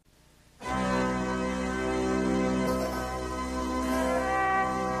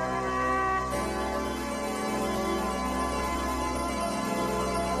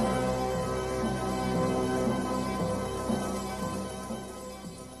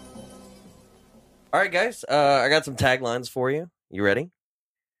All right, guys. I got some taglines for you. You ready?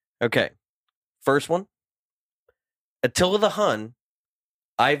 Okay. First one. Attila the Hun,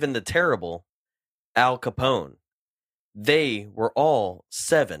 Ivan the Terrible, Al Capone. They were all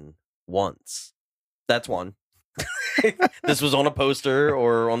 7 once. That's one. This was on a poster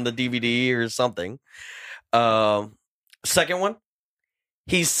or on the DVD or something. Second one.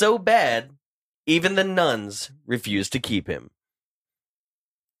 He's so bad, even the nuns refuse to keep him.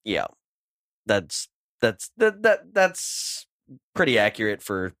 Yeah. That's pretty accurate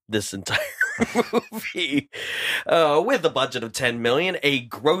for this entire movie. With a budget of $10 million, a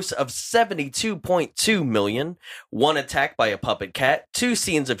gross of $72.2 million, 1 attack by a puppet cat, 2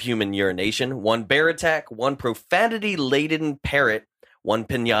 scenes of human urination, 1 bear attack, 1 profanity-laden parrot, 1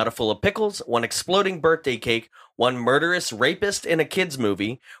 piñata full of pickles, 1 exploding birthday cake, 1 murderous rapist in a kids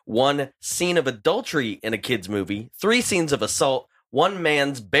movie, 1 scene of adultery in a kids movie, 3 scenes of assault, 1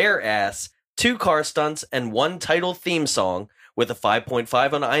 man's bare ass, 2 car stunts, and 1 title theme song, with a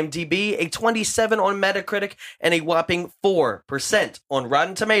 5.5 on IMDb, a 27 on Metacritic, and a whopping 4% on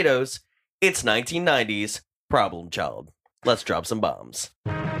Rotten Tomatoes. It's 1990's Problem Child. Let's drop some bombs.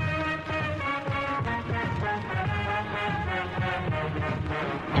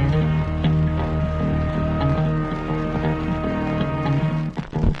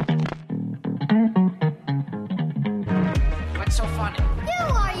 What's so funny? Who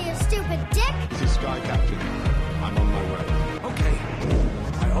are you, stupid dick? This is Sky Captain. I'm on my way. Okay.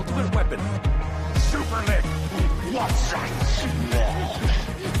 My ultimate weapon. Super Nick. What's that smell?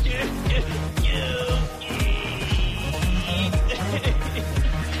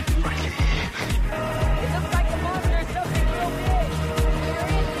 It looks like the monster is something real big.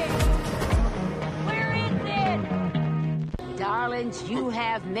 Where is it? Darlings, you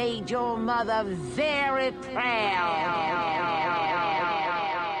have made your mother very proud.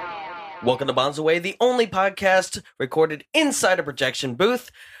 Welcome to Bombs Away, the only podcast recorded inside a projection booth.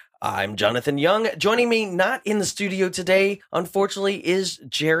 I'm Jonathan Young. Joining me not in the studio today, unfortunately, is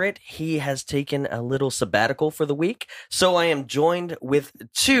Jarrett. He has taken a little sabbatical for the week, so I am joined with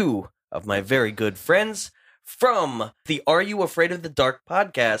 2 of my very good friends from the Are You Afraid of the Dark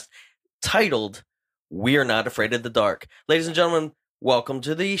podcast, titled We're Not Afraid of the Dark. Ladies and gentlemen, welcome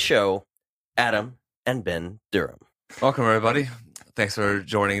to the show, Adam and Ben Durham. Welcome, everybody. Thanks for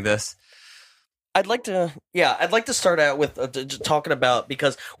joining this. I'd like to start out with talking about,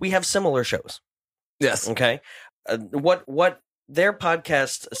 because we have similar shows. Yes. Okay. What their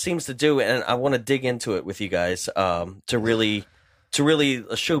podcast seems to do, and I want to dig into it with you guys, to really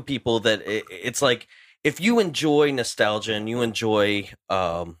show people that it's like, if you enjoy nostalgia and you enjoy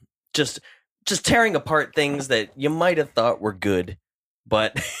just tearing apart things that you might have thought were good,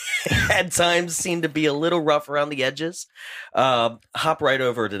 but at times seem to be a little rough around the edges, hop right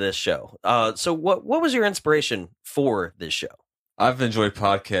over to this show. So what was your inspiration for this show? I've enjoyed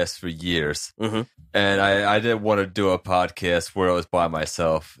podcasts for years, Mm-hmm. and I did want to do a podcast where I was by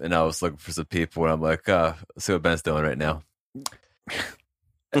myself, and I was looking for some people, and I'm like, let's see what Ben's doing right now.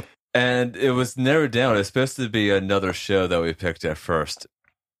 And it was narrowed down. It's supposed to be another show that we picked at first.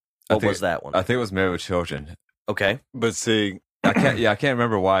 What was that one? I think it was Married with Children. Okay. But see, I can't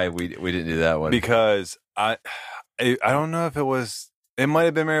remember why we didn't do that one. because I don't know if it might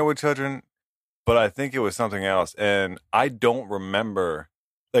have been Married with Children, but I think it was something else. And I don't remember,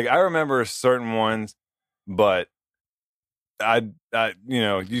 I remember certain ones, but I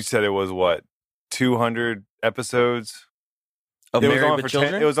you said it was what, 200 episodes? Of It was Married on with for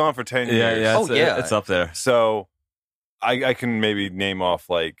Children? 10, it was on for 10 yeah, years. yeah, Oh, yeah. it's up there. So I can maybe name off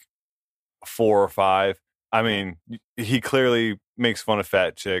like 4 or 5. I mean, he clearly makes fun of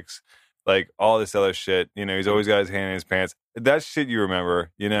fat chicks, like all this other shit. You know, he's always got his hand in his pants. That shit you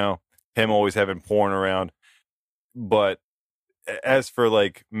remember, him always having porn around. But as for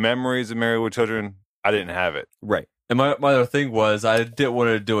like memories of Married with Children, I didn't have it. Right. And my other thing was, I didn't want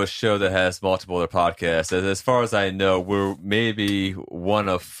to do a show that has multiple other podcasts. As far as I know, we're maybe one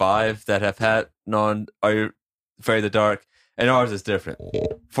of 5 that have had on Are You Afraid of the Dark, and ours is different.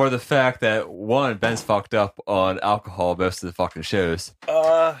 For the fact that, 1, Ben's fucked up on alcohol most of the fucking shows.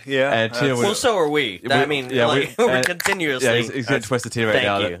 Yeah. And 2, Well, so are we. I mean, we're continuously. Yeah, he's getting twisted tea right Thank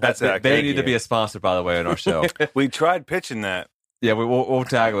now. you. They need to be a sponsor, by the way, on our show. we tried pitching that. Yeah, we'll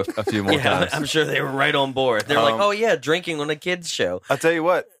tag a few more Yeah, times. I'm sure they were right on board. They're like, oh yeah, drinking on a kid's show. I'll tell you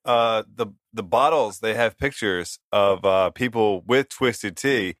what, the bottles, they have pictures of people with twisted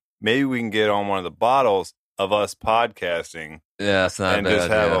tea. Maybe we can get on one of the bottles of us podcasting Yeah, it's not and bad. just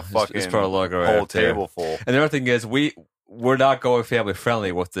have yeah. a fucking Just put a logo whole right there. table full. And the other thing is, we're not going family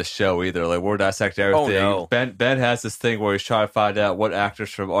friendly with this show either. Like, we're dissecting everything. Oh, no. Ben has this thing where he's trying to find out what actors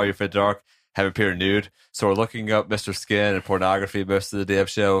from Are You Afraid of the Dark have appeared nude. So we're looking up Mr. Skin and pornography most of the damn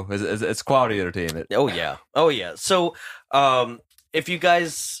show. It's quality entertainment. Oh yeah. So, if you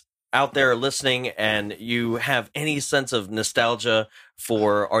guys out there are listening and you have any sense of nostalgia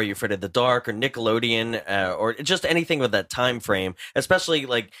for Are You Afraid of the Dark or Nickelodeon or just anything with that time frame, especially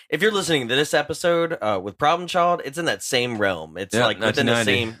like if you're listening to this episode with Problem Child, it's in that same realm. It's Yeah, like within the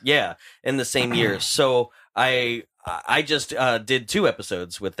 1990. in the same year. So I just did 2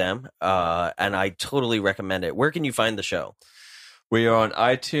 episodes with them, and I totally recommend it. Where can you find the show? We are on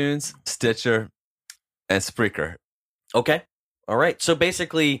iTunes, Stitcher, and Spreaker. Okay. All right. So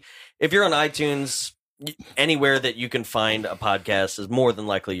basically, if you're on iTunes, anywhere that you can find a podcast is more than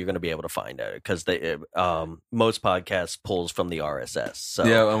likely you're going to be able to find it because most podcasts pulls from the RSS. So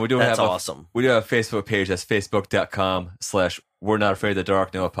Yeah, and we do that's have awesome. We do have a Facebook page. That's facebook.com/We're Not Afraid of the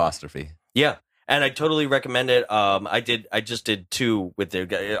Dark, no apostrophe. Yeah. And I totally recommend it. I just did 2 with their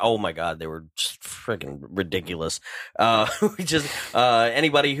guy. Oh my God, they were just freaking ridiculous.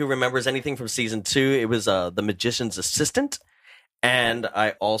 Anybody who remembers anything from season 2, it was The Magician's Assistant. And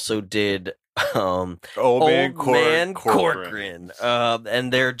I also did Old Man Man Corcoran. Corcoran.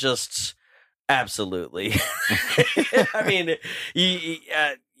 And they're just absolutely. I mean, you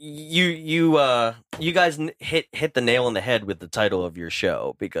guys hit the nail on the head with the title of your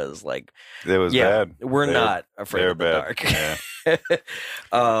show because, like, It was bad. We're not afraid They're of the bad. dark.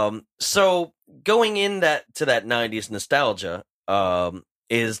 Yeah. So going in to that 90s nostalgia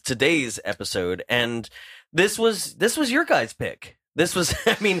is today's episode, and this was your guys' pick. This was,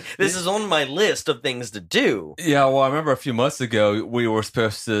 I mean, this is on my list of things to do. Yeah, well, I remember a few months ago we were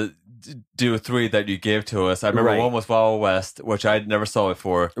supposed to do 3 that you gave to us. I remember Right. one was Wild West, which I never saw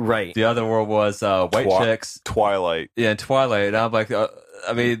before. Right. The other one was White Chicks. Twilight. Yeah, and Twilight. And I'm like, I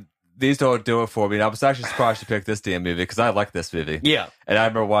mean, these don't do it for me. And I was actually surprised you picked this damn movie because I like this movie. Yeah. And I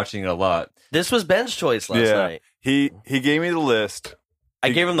remember watching it a lot. This was Ben's choice last night. He gave me the list. I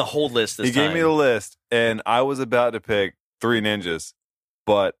gave him the whole list this He time. gave me the list, and I was about to pick 3 Ninjas,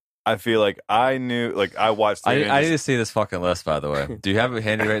 but I feel like I knew, like I watched 3 Ninjas. I need to see this fucking list, by the way. Do you have it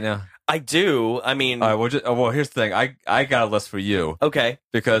handy right now? I do. I mean, All right, well, here's the thing. I got a list for you okay.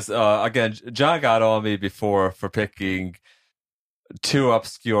 because, again, John got on me before for picking 2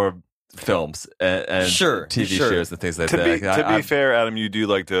 obscure films and Sure, TV sure. shows and things like to that. be fair, Adam, you do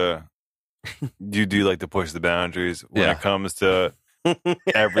like to push the boundaries when Yeah. it comes to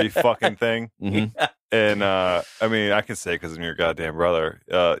every fucking thing. Mhm. And I mean, I can say because I'm your goddamn brother.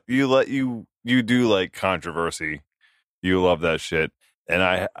 You do like controversy. You love that shit,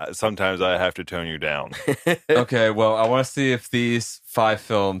 and sometimes I have to tone you down. Okay, well, I want to see if these 5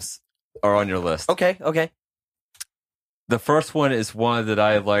 films are on your list. Okay. The first one is one that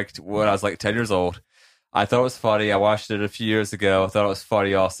I liked when I was like 10 years old. I thought it was funny. I watched it a few years ago. I thought it was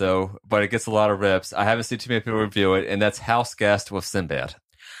funny also, but it gets a lot of rips. I haven't seen too many people review it, and that's House Guest with Sinbad.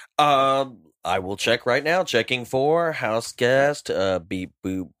 I will check right now. Checking for House Guest. Beep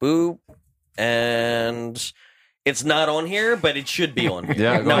boop boop, and it's not on here, but it should be on here.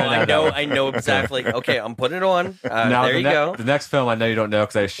 Yeah, go no, ahead now. I know exactly. Okay, I'm putting it on. Now, there you go. The next film I know you don't know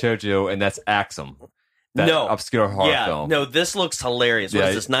because I showed you, and that's Axum. That No. obscure horror Yeah, film. no, this looks hilarious. What Yeah.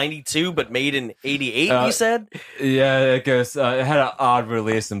 is this, 92, but made in 88, you said? Yeah, it goes. It had an odd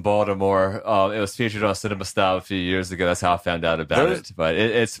release in Baltimore. It was featured on Cinema Style a few years ago. That's how I found out about Those- it. But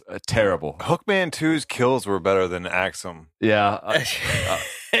it's terrible. Hookman 2's kills were better than Axum. Yeah, me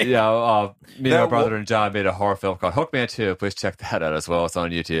and my That brother and John made a horror film called Hookman 2. Please check that out as well. It's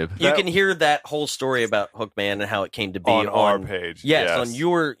on YouTube. You can hear that whole story about Hookman and how it came to be On our page, Yes, yes. on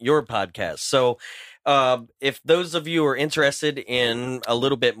your podcast. So, if those of you are interested in a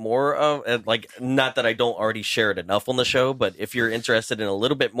little bit more of, like, not that I don't already share it enough on the show, but if you're interested in a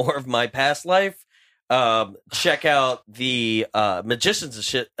little bit more of my past life, check out the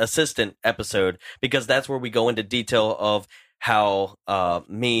Magician's Assistant episode, because that's where we go into detail of how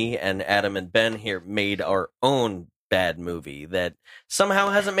me and Adam and Ben here made our own bad movie that somehow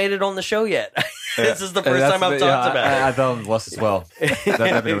hasn't made it on the show yet. This is the first time I've talked about I it. thought on the list as well.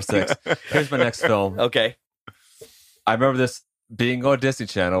 That'd be number 6. Here's my next film. Okay. I remember this being on Disney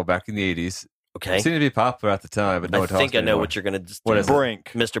Channel back in the 80s. Okay. It seemed to be popular at the time, but no I one talks think I know anymore. what you're going to do. What is it?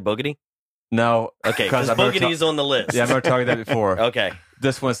 Brink. Mr. Boogedy? No. Okay, because I remember Boogedy's on the list. Yeah, I remember talking that before. Okay.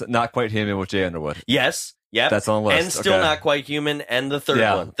 This one's Not Quite Human with Jay Underwood. Yes. Yep. That's on the list. And Still Okay. Not Quite Human, and the third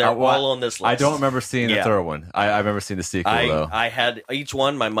Yeah. one. They're Well, all on this list. I don't remember seeing Yeah. the third one. I remember seeing the sequel, though. I had each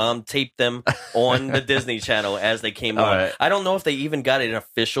one. My mom taped them on the Disney Channel as they came All on. right. I don't know if they even got an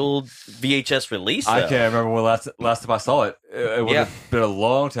official VHS release. I though. can't remember when last time I saw it. It would Yeah. have been a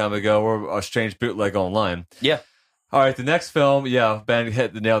long time ago, or a strange bootleg online. Yeah. All right, the next film, Ben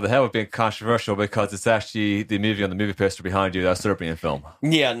hit the nail on the head with being controversial because it's actually the movie on the movie poster behind you, that Serbian film.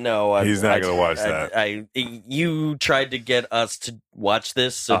 Yeah, no, He's not gonna watch that. You tried to get us to watch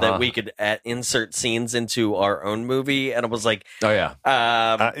this so that we could insert scenes into our own movie, and I was like, Oh yeah.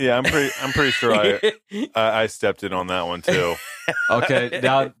 Yeah, I'm pretty sure I stepped in on that one too. Okay,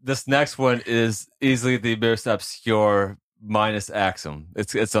 now this next one is easily the most obscure minus Axum.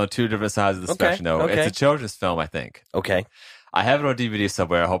 It's on two different sides of the spectrum, though. Okay. It's a children's film, I think. okay, I have it on DVD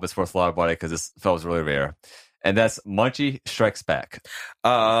somewhere. I hope it's worth a lot of money because this film's really rare. And that's Munchie Strikes Back.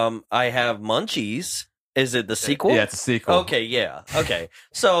 I have Munchies. Is it the sequel? Yeah, it's a sequel. Okay, yeah. Okay.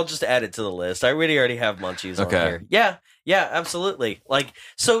 So I'll just add it to the list. I already have Munchies on Okay. here. Yeah. Yeah, absolutely. Like,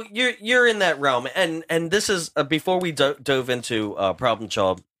 so you're in that realm, and this is before we dove into Problem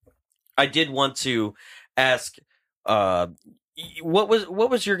Child, I did want to ask, what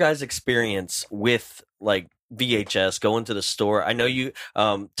was your guys' experience with like VHS going to the store? I know you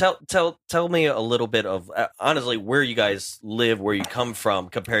tell me a little bit of honestly where you guys live, where you come from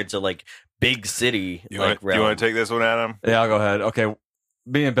compared to like big city. You want to take this one, Adam? Yeah, I'll go ahead. Okay.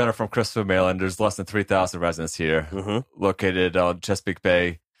 Me and Ben are from Christopher, Maryland. There's less than 3,000 residents here, located on Chesapeake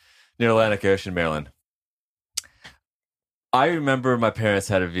Bay, near Atlantic Ocean, Maryland. I remember my parents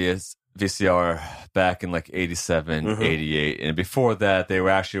had a VCR back in like 87, 88. And before that, they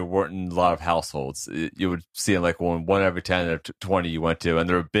weren't in a lot of households. You would see them like one every 10 or 20 you went to, and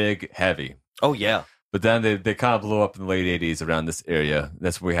they were big, heavy. Oh, yeah. But then they kind of blew up in the late 80s around this area.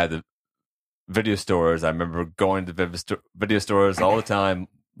 That's where we had the video stores. I remember going to video stores all the time,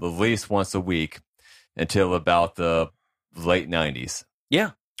 at least once a week, until about the late 90s.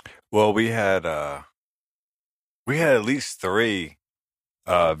 Yeah. Well, we had at least 3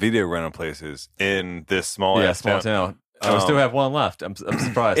 video rental places in this small town. We still have one left. I'm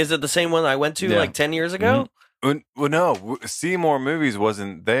surprised. Is it the same one I went to like 10 years ago? Well, no, Seymour Movies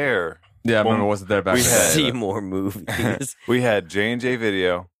wasn't there. Yeah, I remember it wasn't there back we then. had- Seymour movies. We had J&J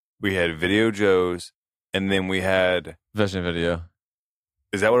Video, we had Video Joe's, and then we had. Vision Video.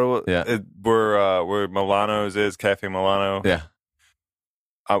 Is that what it was? Yeah. Where Milano's is, Cafe Milano. Yeah.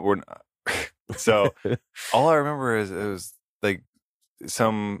 We're not. So all I remember is it was like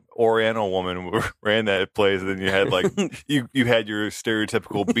some Oriental woman ran that place, and then you had like you had your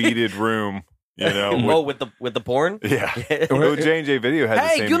stereotypical beaded room, you know. with the porn? Yeah. Well, J&J Video had the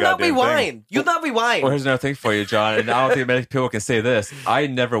Hey, same you not goddamn rewind. thing. You not rewind. Well, here's another thing for you, John, and I don't think many people can say this. I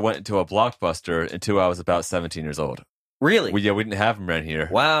never went into a Blockbuster until I was about 17 years old. Really? We didn't have them around here.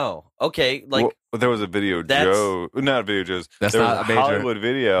 Wow. Okay. Like, Well, there was a Video That's- Joe, not Video Joe's. That's there not was a major- Hollywood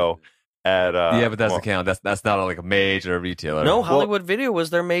Video at. Yeah, but that doesn't count. That's not like a major retailer. no, Hollywood Video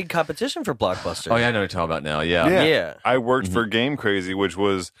was their main competition for Blockbuster. Oh, yeah, I know what you're talking about now. Yeah. Yeah. I worked for Game Crazy, which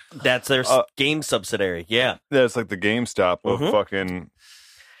was That's their game subsidiary. Yeah. that's like the GameStop of Mhm. fucking.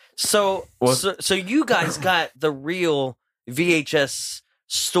 So you guys got the real VHS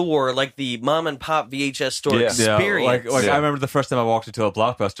store, like the mom and pop VHS store Yeah. experience. Like Yeah. I remember the first time I walked into a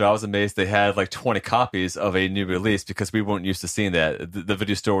Blockbuster, I was amazed they had like 20 copies of a new release because we weren't used to seeing that. The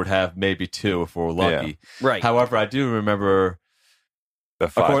video store would have maybe 2 if we're lucky. Right. However, I do remember, The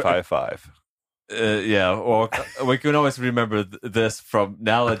 555. well, we can always remember this from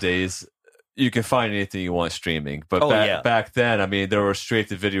nowadays. You can find anything you want streaming. But back then, I mean, there were straight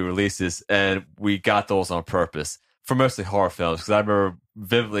to video releases, and we got those on purpose for mostly horror films because I remember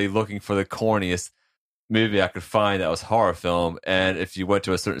vividly looking for the corniest movie I could find that was horror film, and if you went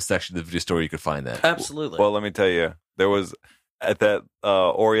to a certain section of the video store, you could find that. Absolutely. Well, let me tell you, there was at that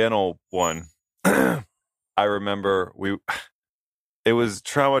Oriental one. I remember it was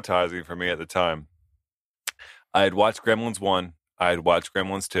traumatizing for me at the time. I had watched Gremlins 1. I had watched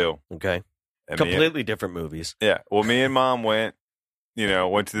Gremlins 2. okay. And Completely different movies. Yeah. Well, me and Mom went to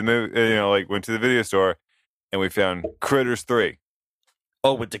the movie, went to the video store, and we found Critters 3.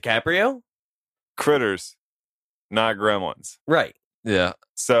 Oh, with DiCaprio? Critters, not Gremlins. Right. Yeah.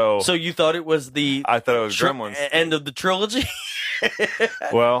 So So you thought it was the I thought it was Gremlins. end of the trilogy?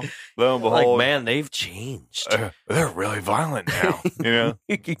 Well, lo and like, behold, man, they've changed. they're really violent now.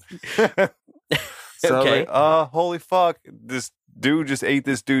 So Okay. like, holy fuck, this dude just ate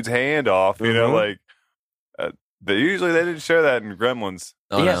this dude's hand off. You know, Mhm. like they didn't show that in Gremlins.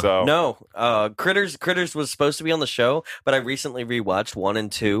 Oh, yeah, So no. Critters was supposed to be on the show, but I recently rewatched 1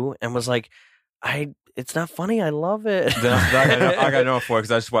 and 2 and was like, it's not funny. I love it. I got no for it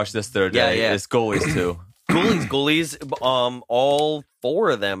because I just watched this the other day. Yeah. It's Goalies too. Ghoulies. All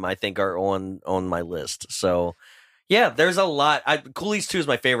 4 of them I think are on my list. So yeah, there's a lot. Ghoulies 2 is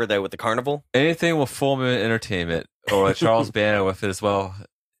my favorite though with the carnival. Anything with Full Moon Entertainment or like Charles Banner with it as well,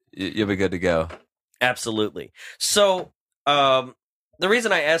 you'll be good to go. Absolutely. So, the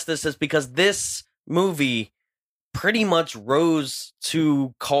reason I asked this is because this movie pretty much rose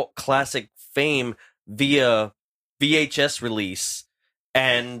to cult classic fame via VHS release,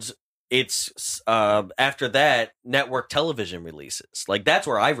 and it's after that network television releases. Like, that's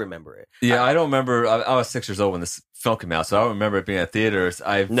where I remember it. Yeah, I don't remember. I was 6 years old when this film came out, so I don't remember it being at theaters.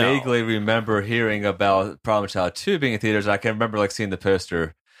 I vaguely remember hearing about Problem Child 2 being in theaters. I can remember like seeing the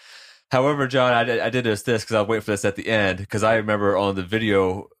poster. However, John, I did this because I was waiting for this at the end, because I remember on the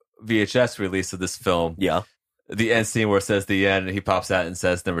video VHS release of this film, the end scene where it says the end, and he pops out and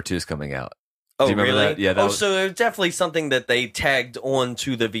says number 2 is coming out. Oh, Do you remember really? that? Yeah. That was, so it was definitely something that they tagged on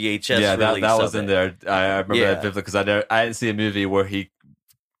to the VHS yeah, release. that was of in it. there. I remember that vividly because I didn't see a movie where he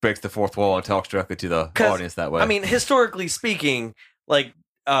breaks the fourth wall and talks directly to the audience that way. I mean, historically speaking, like,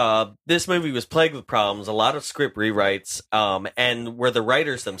 this movie was plagued with problems, a lot of script rewrites, and where the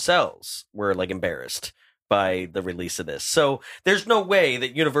writers themselves were like embarrassed by the release of this. So there's no way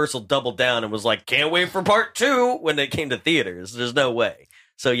that Universal doubled down and was like, can't wait for part 2 when it came to theaters. There's no way.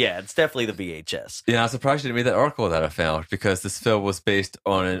 So yeah, it's definitely the VHS. Yeah, I'm surprised you didn't read that article that I found, because this film was based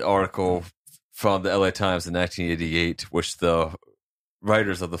on an article from the LA Times in 1988, which the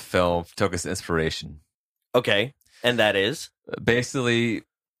writers of the film took as inspiration. Okay. And that is? Basically,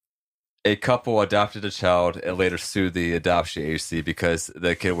 a couple adopted a child and later sued the adoption agency because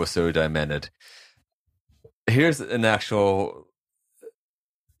the kid was so demented. Here's an actual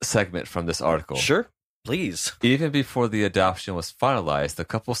segment from this article. Sure, please. Even before the adoption was finalized, the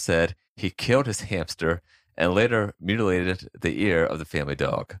couple said he killed his hamster and later mutilated the ear of the family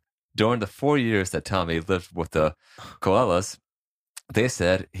dog. During the 4 years that Tommy lived with the Coellas, they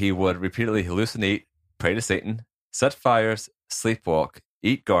said he would repeatedly hallucinate, pray to Satan, set fires, sleepwalk,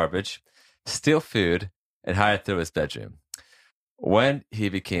 eat garbage, steal food, and hide through his bedroom. When he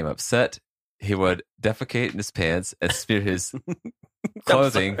became upset, he would defecate in his pants and smear his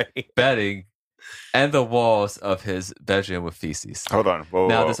clothing, bedding, and the walls of his bedroom with feces. Hold on. Whoa,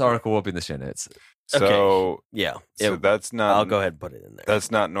 Now, whoa. this article will be in the show notes. So, Yeah. so that's not. I'll go ahead and put it in there. That's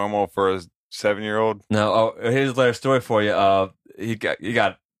not normal for a 7-year-old. Now, here's a later story for you. He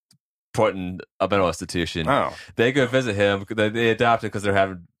got put in a mental institution. Oh, They go visit him. They adopted because they're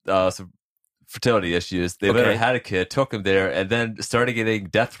having some fertility issues. They later had a kid, took him there, and then started getting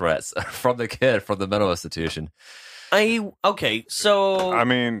death threats from the kid from the mental institution. Okay, so I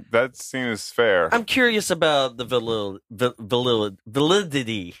mean, that seems fair. I'm curious about the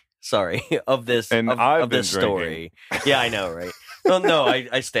validity. Sorry, of this And of I've been this story. Yeah, I know, right? Well, no,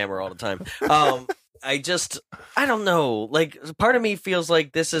 I stammer all the time. I don't know. Like, part of me feels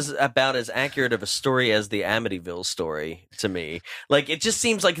like this is about as accurate of a story as the Amityville story to me. Like, it just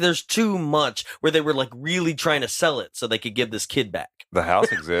seems like there's too much where they were like really trying to sell it so they could give this kid back. The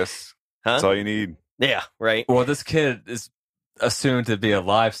house exists. Huh? That's all you need. Yeah, right. Well, this kid is assumed to be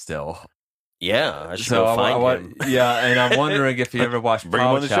alive still. Yeah, I should go find him. Yeah, and I'm wondering if you ever watched Bring him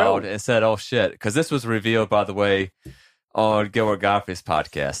on Problem the Child show. and said, "Oh shit," because this was revealed, by the way, on Gilbert Gottfried's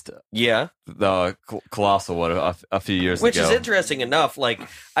podcast, Yeah. the Colossal one, a few years Which ago. is interesting enough. Like,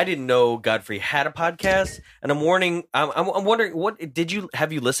 I didn't know Godfrey had a podcast, and I'm wondering. What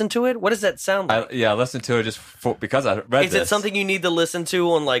have you listened to it? What does that sound like? I listened to it because I read Is this. it something you need to listen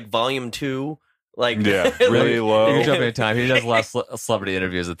to on like volume 2? Like, Yeah, really low. You can jump anytime. He does a lot of celebrity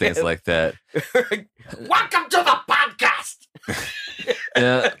interviews and things like that. Welcome to the podcast.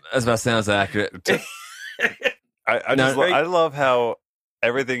 Yeah, that's about sounds accurate. I love how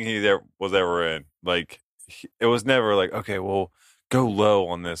everything he was ever in, like, it was never like, okay, well, go low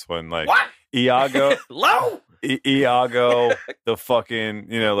on this one. Like, What? Iago, Low. Iago, the fucking,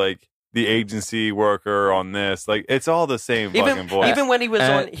 like, the agency worker on this. Like, it's all the same fucking voice. Even when he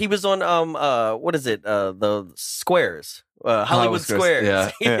was on what is it? The Squares. Hollywood Squares.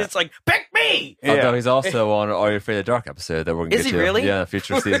 yeah. It's like, pick me. Yeah. Although he's also on Are You Afraid of the Dark episode that we're going to Is get he to. really? Yeah,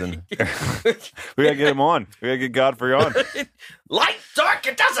 future season. We gotta get him on. We gotta get Godfrey on. Light, dark,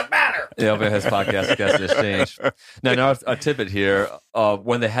 it doesn't matter. Yeah, but his podcast has changed. Now a tidbit here.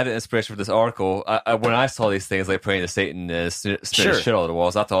 When they had an inspiration for this article, when I saw these things like praying to Satan and spitting shit all over the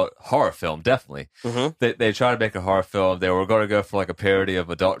walls, I thought horror film, definitely. Mm-hmm. They tried to make a horror film. They were going to go for like a parody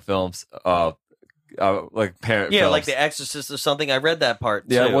of adult films, like parent films. Like The Exorcist or something. I read that part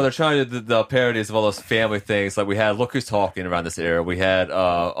too. Yeah, well, they're trying to do the parodies of all those family things. Like we had Look Who's Talking around this era. We had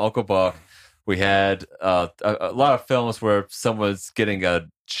Uncle Buck. We had a lot of films where someone's getting a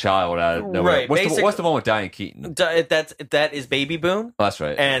child out of nowhere. Right, What's the one with Diane Keaton? that is Baby Boone. That's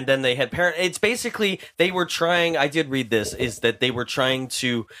right. And then they had parent. It's basically they were trying. I did read this. Is that they were trying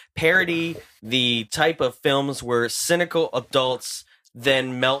to parody the type of films where cynical adults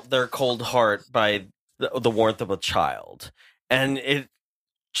then melt their cold heart by the warmth of a child, and it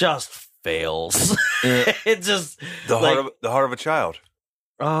just fails. Yeah. It just The like, heart of a child.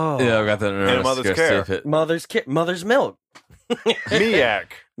 oh Yeah, I got that. And a mother's care. mother's milk. Miak.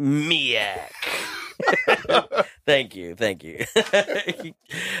 Miak. Thank you. Thank you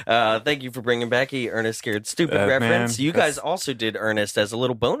for bringing back a Ernest Scared Stupid reference. man, You guys also did Ernest as a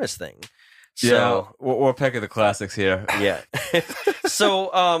little bonus thing. Yeah, So we're picking the classics here. yeah.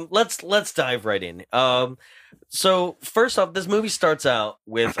 So let's dive right in. So first off, this movie starts out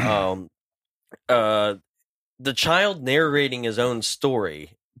with the child narrating his own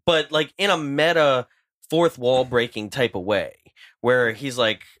story, but like in a meta fourth wall breaking type of way, where he's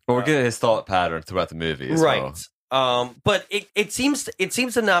like, But we're getting his thought pattern throughout the movie as right. well. But it seems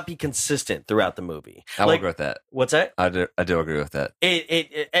to not be consistent throughout the movie. I will Like, agree with that. what's that? I do agree with that.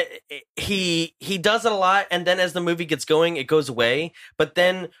 He does it a lot, and then as the movie gets going, it goes away. But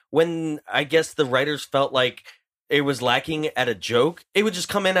then when I guess the writers felt like it was lacking at a joke, it would just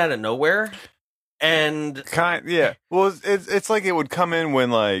come in out of nowhere. And Yeah. Well, it's like it would come in when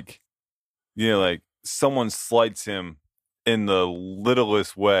like like someone slights him in the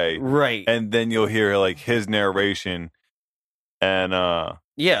littlest way, right, and then you'll hear like his narration, and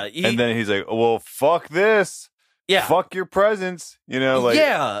yeah, and then he's like, "Well, fuck this, yeah, fuck your presence," like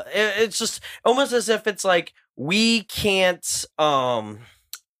yeah. It's just almost as if it's like we can't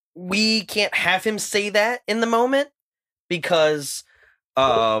have him say that in the moment because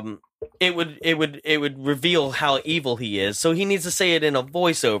it would reveal how evil he is, so he needs to say it in a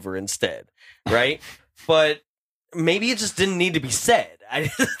voiceover instead, right? But maybe it just didn't need to be said.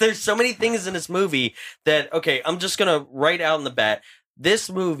 There's so many things in this movie that, okay, I'm just going to write out in the bat. This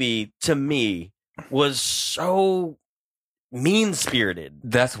movie, to me, was so mean-spirited.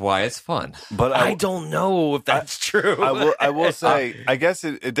 That's why it's fun. But I don't know if that's true. I will say, I guess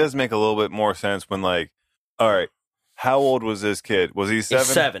it does make a little bit more sense when like, all right, how old was this kid? Was he 7?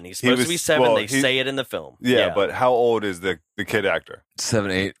 He's 7. He's supposed to be 7. well, they say it in the film. Yeah, but how old is the kid actor?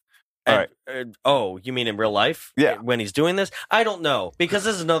 7, 8. All right. Oh, you mean in real life? Yeah. When he's doing this? I don't know, because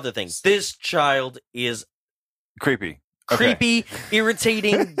this is another thing. This child is Creepy. Okay. creepy,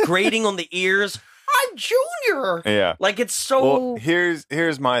 irritating, grating on the ears. I'm Junior. Yeah. Like it's so. Well,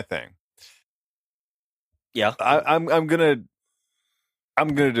 here's my thing. Yeah, I'm gonna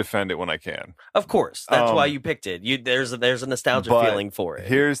defend it when I can. of course. That's why Um, you picked it. There's a nostalgia but feeling for it.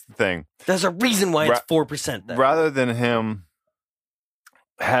 Here's the thing. There's a reason why it's 4%. Then. Rather than him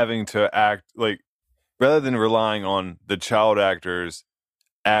having to act rather than relying on the child actors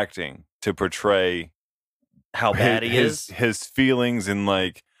acting to portray How bad he is. his feelings and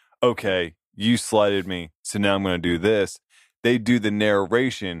like, okay, you slighted me, so now I'm going to do this. They do the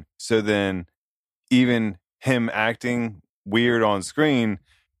narration, so then even him acting weird on screen,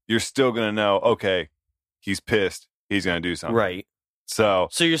 you're still going to know, okay, he's pissed. He's going to do something. Right. So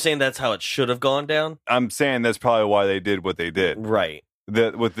So you're saying that's how it should have gone down? I'm saying that's probably why they did what they did. Right.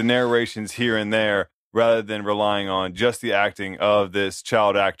 With the narrations here and there, rather than relying on just the acting of this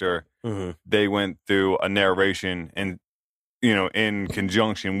child actor, Mm-hmm. they went through a narration and, in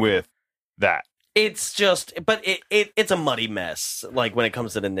conjunction with that. It's just, but it's a muddy mess. Like when it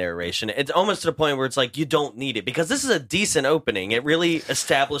comes to the narration, it's almost to the point where it's like you don't need it because this is a decent opening. It really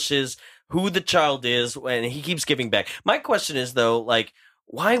establishes who the child is, and he keeps giving back. My question is though, like,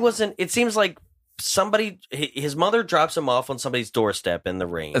 why wasn't? It seems like his mother drops him off on somebody's doorstep in the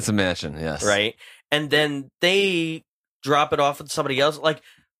rain. It's a mansion, yes. Right, and then they drop it off at somebody else. Like,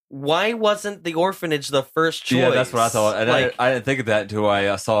 why wasn't the orphanage the first choice? Yeah, that's what I thought. And like, I didn't think of that until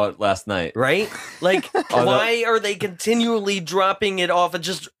I saw it last night. right? Like, why are they continually dropping it off at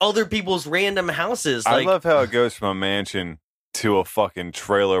just other people's random houses? Like, I love how it goes from a mansion to a fucking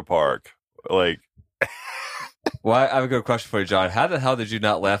trailer park. Like, Well, I have a good question for you, John. How the hell did you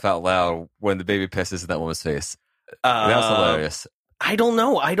not laugh out loud when the baby pisses in that woman's face? That's hilarious. I don't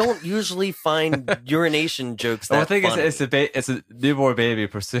know. I don't usually find urination jokes that Well, I think funny. it's a newborn baby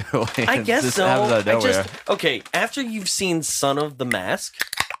pursuing. I guess Just so. happens out of nowhere. Okay. After you've seen Son of the Mask,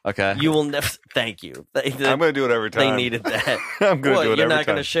 Okay. you will never. Thank you. I'm going to do it every time. They needed that. I'm going to What, do it you're every not time.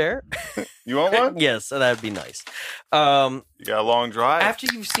 going to share? You want one? Yes, that'd be nice. You got a long drive? After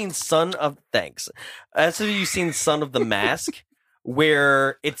you've seen After you've seen Son of the Mask,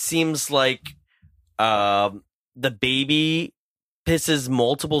 where it seems like the baby pisses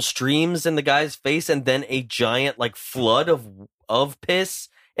multiple streams in the guy's face, and then a giant like flood of piss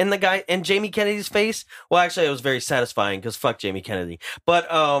in the guy in Jamie Kennedy's face. Well, actually, it was very satisfying because fuck Jamie Kennedy. But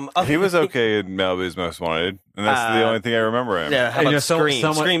He was okay in Malibu's Most Wanted, and that's the only thing I remember him. yeah, how And, about you know, Scream?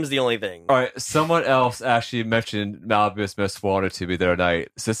 someone- Scream's the only thing. All right, someone else actually mentioned Malibu's Most Wanted to me the other night.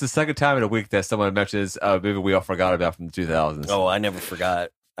 So it's the second time in a week that someone mentions a movie we all forgot about from the 2000s. Oh, I never forgot.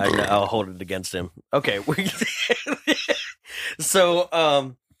 I'll hold it against him. Okay.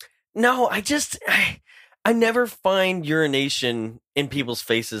 So, no, I never find urination in people's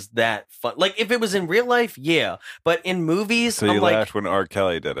faces that fun. Like, if it was in real life, yeah. But in movies, So I'm you like, laughed when R.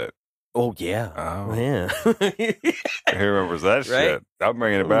 Kelly did it. oh, yeah. Oh. Yeah. Who remembers that Right? shit? I'm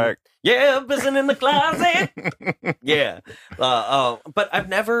bringing it back. Yeah, pissing in the closet. Yeah. But I've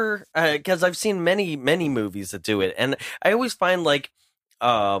never, because I've seen many movies that do it. And I always find like,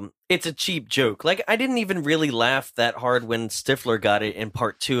 it's a cheap joke. Like, I didn't even really laugh that hard when Stifler got it in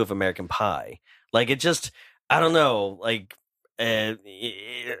part 2 of American Pie. Like, it just, I don't know. Like, I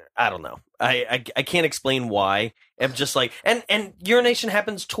don't know. I can't explain why. I'm just like, and urination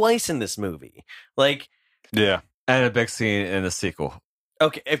happens twice in this movie. Like, Yeah. And a big scene in the sequel.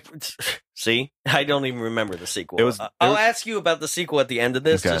 okay, see, I don't even remember the sequel. It was- I'll ask you about the sequel at the end of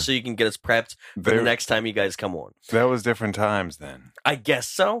this, Okay. just so you can get us prepped for They- the next time you guys come on. That was different times then. I guess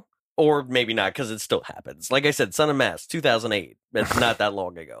so, or maybe not, because it still happens. Like I said, Son of Mass, 2008. It's not that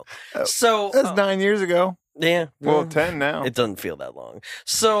long ago. So That's 9 years ago. yeah, Well, mm, 10 now. it doesn't feel that long.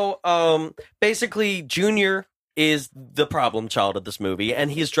 So basically, Junior is the problem child of this movie,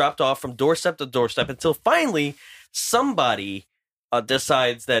 and he's dropped off from doorstep to doorstep until finally somebody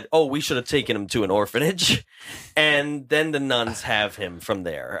decides that, oh, we should have taken him to an orphanage, and then the nuns have him from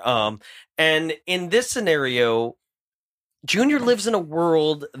there. And in this scenario, Junior lives in a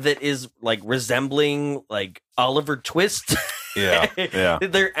world that is like resembling like Oliver Twist. Yeah. Yeah.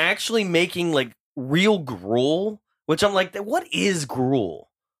 They're actually making like real gruel, which I'm like, what is gruel?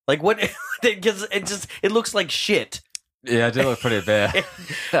 Like what? Because it looks like shit. Yeah, it did look pretty bad.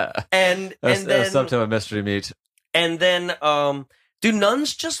 And That's then some type of mystery meat. and then do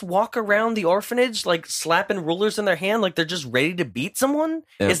nuns just walk around the orphanage like slapping rulers in their hand like they're just ready to beat someone?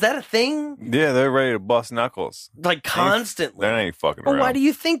 Yeah. Is that a thing? Yeah, they're ready to bust knuckles. Like constantly? That ain't fucking Well, around. why do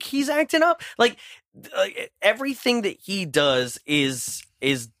you think he's acting up? Like everything that he does is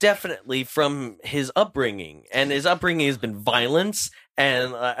definitely from his upbringing, and his upbringing has been violence.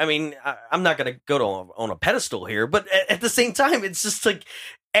 And I mean, I'm not going to go on a pedestal here, but at the same time, it's just like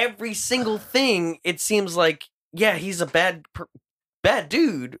every single thing. It seems like, yeah, he's a bad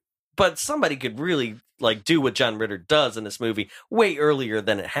dude, but somebody could really like do what John Ritter does in this movie way earlier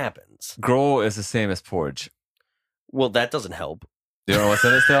than it happens. Gruel is the same as porridge. Well, that doesn't help. You know what's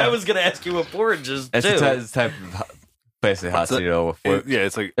in it still? I was going to ask you what porridge is It's too. a type of basically hot It's a- cereal with wheat, Yeah,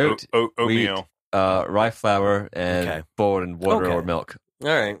 it's like Oat, oatmeal. rye flour and Okay. boiled in water Okay. or milk. All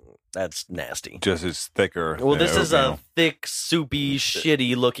right, that's nasty. Just as thicker. Well, than this is oatmeal. a thick, soupy,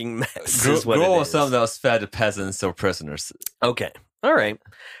 shitty looking mess. Gruel Is what it was is. something that was fed to peasants or prisoners. Okay. All right.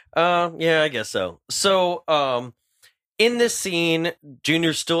 Yeah, I guess so. So, in this scene,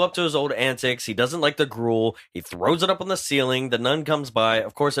 Junior's still up to his old antics. He doesn't like the gruel. He throws it up on the ceiling. The nun comes by.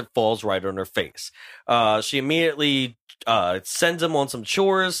 Of course, it falls right on her face. She immediately sends him on some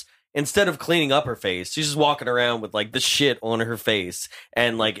chores. Instead of cleaning up her face, she's just walking around with like the shit on her face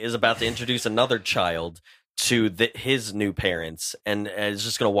and like is about to introduce another child to his new parents and is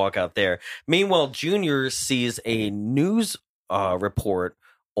just going to walk out there. Meanwhile, Junior sees a news report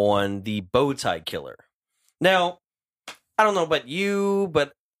on the bow tie killer. Now, I don't know about you,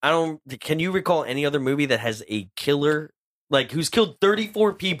 but can you recall any other movie that has a killer, like who's killed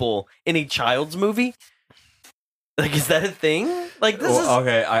 34 people in a child's movie? Like, is that a thing? Like, this is...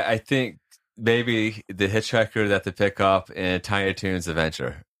 Okay, I think maybe the hitchhiker that they pick up in Tiny Toons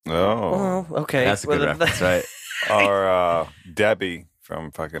Adventure. Oh. Oh, okay. That's a good Well, reference, right? Or Debbie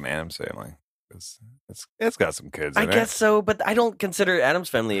from fucking Adam's Family. It's got some kids in I it. guess so, but I don't consider Addams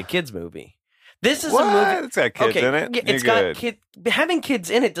Family a kids movie. This is What? a movie. It's got kids in it. yeah, You're it's got good. kid. Having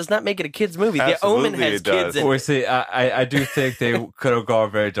kids in it does not make it a kids movie. The Absolutely Omen has it does. kids in Well, it. see, I do think they could have gone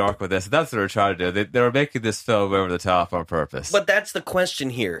very dark with this. That's what they're trying to do. They were making this film over the top on purpose. But that's the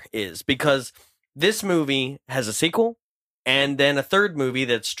question here is because this movie has a sequel and then a third movie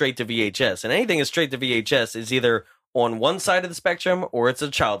that's straight to VHS. And anything that's straight to VHS is either on one side of the spectrum or it's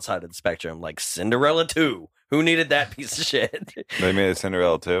a child side of the spectrum, like Cinderella 2. Who needed that piece of shit? They made a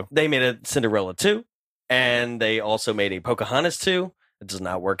Cinderella too. They made a Cinderella 2, and they also made a Pocahontas 2. It does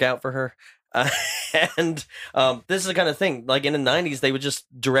not work out for her. And this is the kind of thing, like in the 90s, they would just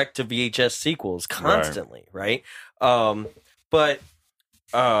direct to VHS sequels constantly, right? But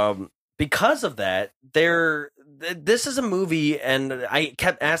because of that, this is a movie, and I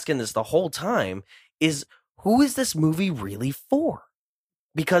kept asking this the whole time, is who is this movie really for?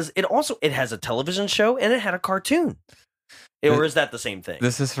 Because it has a television show and it had a cartoon. Or is that the same thing?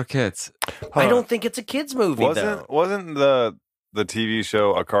 This is for kids. I don't think it's a kids movie, though. Wasn't the TV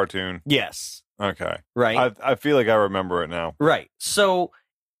show a cartoon? Yes. Okay. Right. I feel like I remember it now. Right. So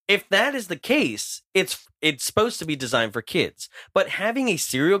if that is the case, it's supposed to be designed for kids. But having a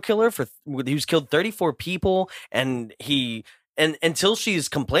serial killer who's killed 34 people and until she's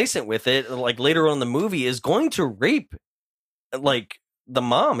complacent with it, like later on in the movie, is going to rape like the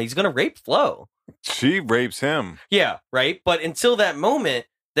mom. He's going to rape Flo. She rapes him. Yeah, right. But until that moment,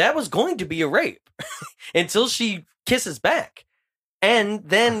 that was going to be a rape until she kisses back. And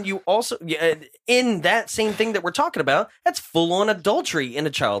then you also, in that same thing that we're talking about, that's full on adultery in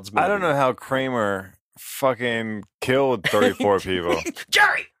a child's movie. I don't know how Kramer fucking killed 34 people.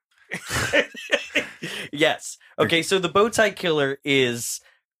 Jerry! Yes. Okay, so the bow tie killer is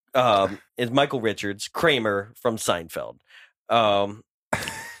Michael Richards, Kramer from Seinfeld.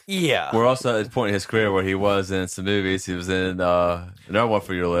 Yeah. We're also at the point in his career where he was in some movies. He was in another one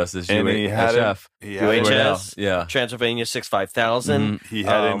for your list is And he had UHF. UHS, Yeah. Transylvania 65000. He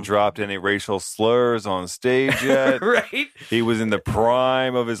hadn't dropped any racial slurs on stage yet. Right? He was in the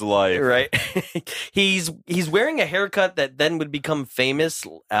prime of his life. Right. He's wearing a haircut that then would become famous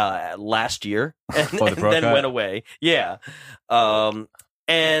last year and, the and pro then cut? went away. Yeah.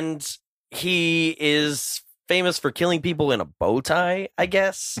 And he is famous for killing people in a bow tie, I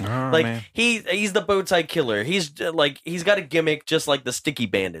guess. Oh, like man. he's the bow tie killer. He's got a gimmick just like the Sticky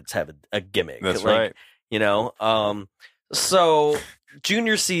Bandits have a gimmick. That's like, right. You know, so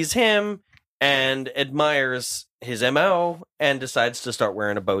Junior sees him and admires his MO and decides to start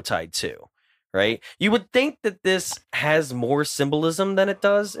wearing a bow tie too, right? You would think that this has more symbolism than it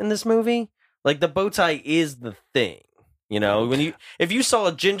does in this movie. Like the bow tie is the thing, you know. If you saw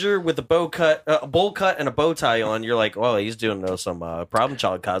a ginger with a bowl cut and a bow tie on, you're like, well, he's doing some Problem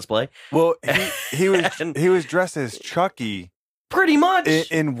Child cosplay. Well, he And- he was dressed as Chucky Pretty much.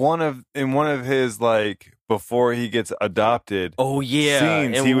 in one of his like before he gets adopted. Oh yeah,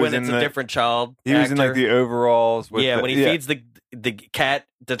 scenes. and He was when in it's a the- different child, He was in like the overalls. With when he feeds the cat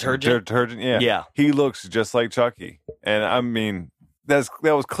detergent. detergent. Yeah, Yeah. He looks just like Chucky, and I mean that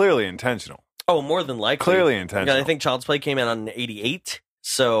was clearly intentional. Oh, more than likely. Clearly Yeah, intentional. I think Child's Play came out in '88.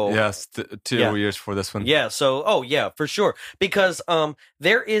 So Yes, 2 Yeah. years for this one. yeah, so for sure, because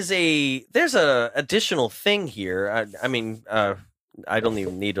there's a additional thing here. I mean, I don't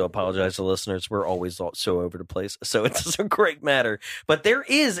even need to apologize to listeners. We're always so over the place, so it doesn't great matter. But there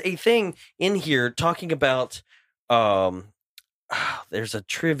is a thing in here talking about. There's a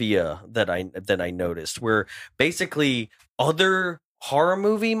trivia that I noticed where basically other horror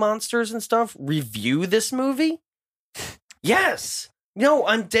movie monsters and stuff review this movie. Yes. No,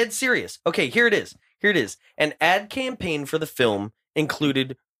 I'm dead serious. Okay, here it is. An ad campaign for the film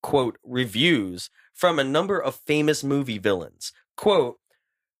included, quote, reviews from a number of famous movie villains. Quote,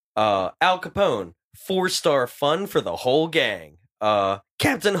 Al Capone, 4-star fun for the whole gang.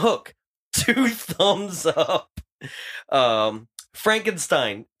 Captain Hook, 2 thumbs up.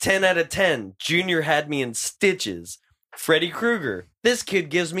 Frankenstein, 10 out of 10. Junior had me in stitches. Freddy Krueger, this kid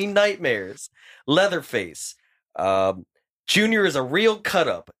gives me nightmares. Leatherface, Junior is a real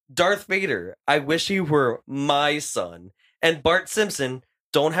cut-up. Darth Vader, I wish he were my son. And Bart Simpson,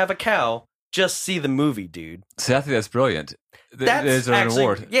 don't have a cow, just see the movie, dude. See, I think that's brilliant. That's There's an actually,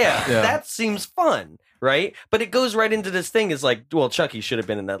 award. Yeah, that seems fun, right? But it goes right into this thing. Is like, well, Chucky should have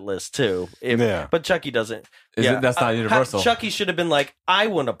been in that list too. Yeah. But Chucky doesn't. That's not Universal. Chucky should have been like, I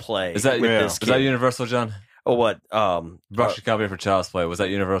want to play Is that with yeah. this Is kid. that Universal, John? Oh, what? Rush copy for Child's Play. Was that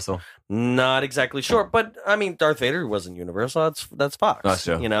Universal? Not exactly sure, but I mean, Darth Vader wasn't Universal. That's Fox. That's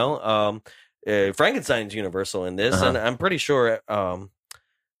true. You know, Frankenstein's Universal in this, Uh-huh. and I'm pretty sure.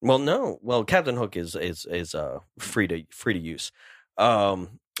 Well, Captain Hook is free to use,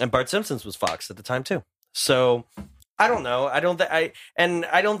 and Bart Simpson's was Fox at the time too. So I don't know. I don't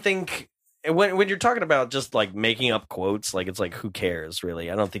think. When you're talking about just like making up quotes, like it's like who cares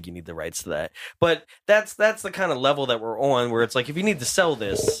really? I don't think you need the rights to that. But that's the kind of level that we're on, where it's like if you need to sell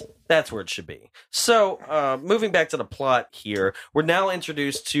this, that's where it should be. So moving back to the plot here, we're now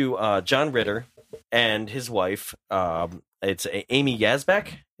introduced to John Ritter and his wife. It's Amy Yazbek.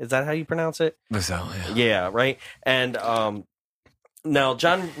 Is that how you pronounce it? Yeah, right. And now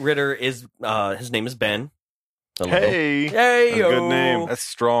John Ritter is his name is Ben. Hello. Hey, Hey, that's a good name. That's a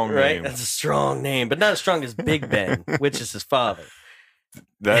strong Right, name. that's a strong name, but not as strong as Big Ben, which is his father.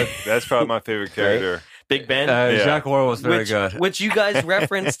 That's probably my favorite character. Big Ben. Yeah. Jack Warren was very good. Which you guys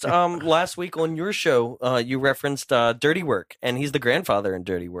referenced last week on your show. You referenced Dirty Work, and he's the grandfather in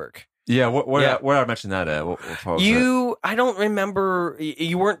Dirty Work. Yeah, where Yeah. did I mention that at? What part was I don't remember.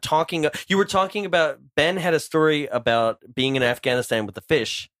 You weren't talking. You were talking about Ben had a story about being in Afghanistan with the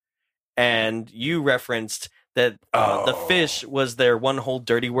fish, and you referenced that the fish was their one whole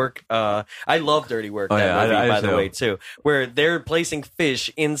Dirty Work. I love Dirty Work. Oh, that yeah, movie, I by do the too. way, too, where they're placing fish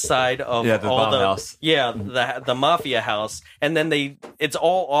inside of Yeah, the all bomb the house. the mafia house, and then it's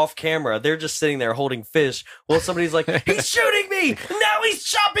all off camera. They're just sitting there holding fish while somebody's like, "He's shooting me now! He's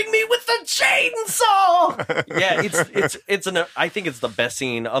chopping me with the chainsaw!" Yeah, I think it's the best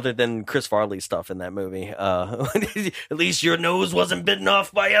scene other than Chris Farley stuff in that movie. At least your nose wasn't bitten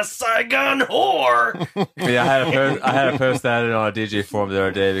off by a Saigon whore. Yeah, I had to post that on a DJ forum the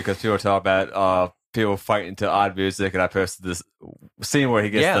other day because people talk about people fighting to odd music, and I posted this scene where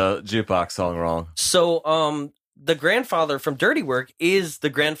he gets the jukebox song wrong. So, the grandfather from Dirty Work is the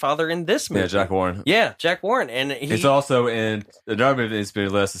grandfather in this movie. Yeah, Jack Warren. Yeah, Jack Warren, and He's also in another movie that's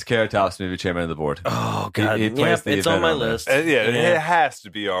been list is Carrot Top's movie Chairman of the Board. oh god, he plays the it's on event my on there. list. Yeah, it has to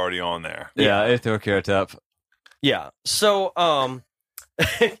be already on there. Yeah, it's through Carrot Top. Yeah. So,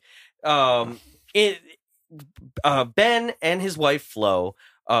 Ben and his wife Flo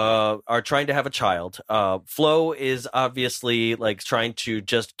are trying to have a child. Flo is obviously like trying to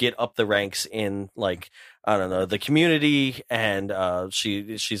just get up the ranks in like I don't know the community, and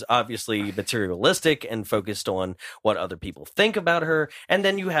she's obviously materialistic and focused on what other people think about her. And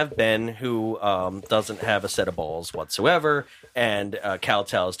then you have Ben, who doesn't have a set of balls whatsoever, and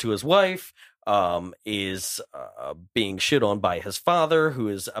kowtows to his wife. Is being shit on by his father, who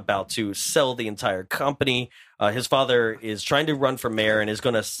is about to sell the entire company. His father is trying to run for mayor and is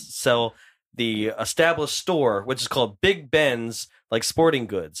going to sell the established store, which is called Big Ben's, like sporting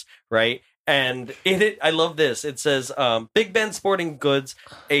goods, right? And in it, I love this. It says, Big Ben Sporting Goods,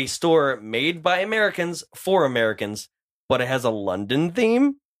 a store made by Americans for Americans, but it has a London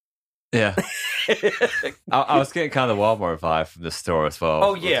theme. Yeah. I was getting kind of the Walmart vibe from the store as well.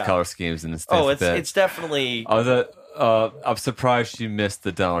 Oh, with yeah. color schemes and stuff. Oh, like that. it's definitely. I'm surprised you missed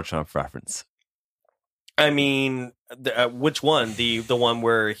the Donald Trump reference. I mean, which one? The one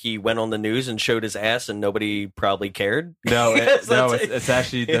where he went on the news and showed his ass and nobody probably cared? No, Yes, it's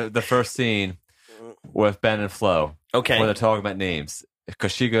actually the first scene with Ben and Flo Okay. when they're talking about names,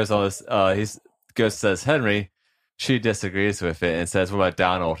 because she goes on this. Says Henry. She disagrees with it and says, "What about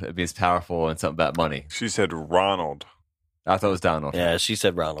Donald? It means powerful and something about money." She said Ronald. I thought it was Donald. Yeah, she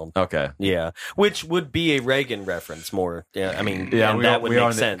said Ronald. Okay. Yeah, which would be a Reagan reference more. Yeah, I mean, Yeah, and that would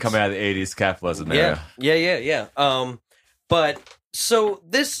make sense. Coming out of the '80s capitalism Yeah, era. yeah. But so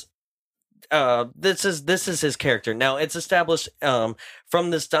this is his character. Now it's established from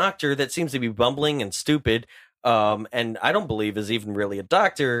this doctor that seems to be bumbling and stupid. And I don't believe is even really a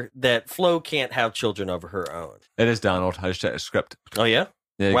doctor, that Flo can't have children of her own. It is Donald. I just checked the script. Oh yeah,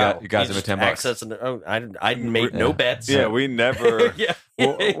 Yeah, you guys You have just $10. access and- oh, I made no Yeah. bets. Yeah, we never yeah.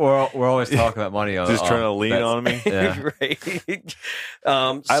 We're always talking about money on just trying to lean bets. on me. Yeah. Right.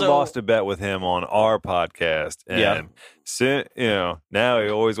 I So- lost a bet with him on our podcast, and now he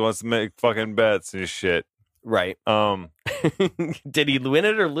always wants to make fucking bets and shit. Right. Um, Did he win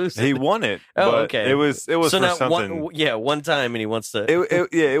it or lose it? he won it. Oh, but okay. It was so for now something. one time, and he wants to.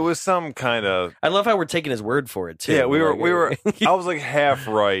 It was some kind of. I love how we're taking his word for it too. Yeah, we Like, were. I was like half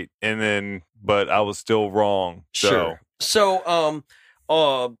right, but I was still wrong. Sure. So,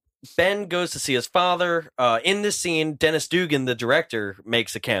 Ben goes to see his father. In this scene, Dennis Dugan, the director,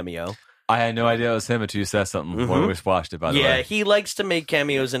 makes a cameo. I had no idea it was him until you said something when we watched it, by the Yeah, way. he likes to make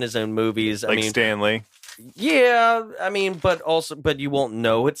cameos in his own movies. Like Stanley. Yeah, I mean, but you won't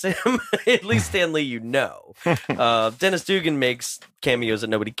know it's him. At least Stanley, you know. Dennis Dugan makes cameos that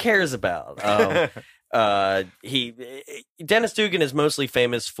nobody cares about. Dennis Dugan is mostly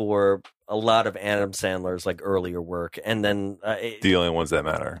famous for a lot of Adam Sandler's like earlier work, and then The only ones that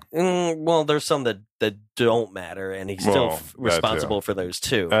matter. well, there's some that don't matter, and he's still Well, that responsible for those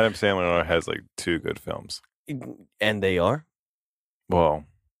too. Adam Sandler has like 2 good films. And they are. Well,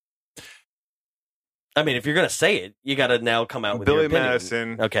 I mean, if you're gonna say it, you got to now come out with Billy your opinion.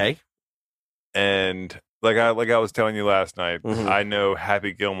 Madison, Okay. and like I was telling you last night, Mhm. I know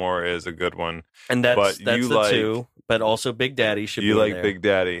Happy Gilmore is a good one. And that's But the you like- 2, but also Big Daddy should You be in like there. Big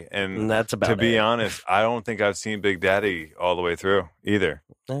Daddy, and and that's about to be it. honest, I don't think I've seen Big Daddy all the way through either.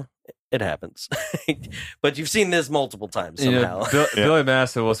 It happens. But you've seen this multiple times You know, somehow. Billy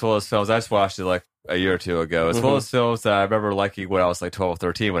Madison was one of those films. I just watched it like a year or two ago. It's one of those films that I remember liking when I was like 12 or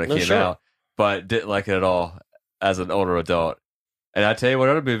 13 when it Oh, came sure. out, but didn't like it at all as an older adult. And I tell you what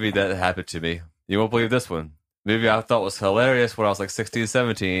other movie that happened to me. You won't believe this one. Movie I thought was hilarious when I was like 16,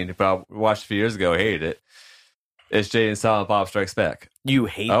 17, but I watched a few years ago, hated it. It's Jay and Silent Bob Strikes Back. You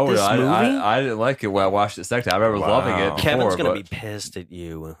hate Oh, this I, movie? I didn't like it when I watched it second time. I remember loving it before. Kevin's gonna but, be pissed at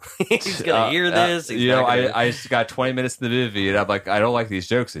you. He's gonna hear this. He's you know, not gonna... I just got 20 minutes in the movie, and I'm like, I don't like these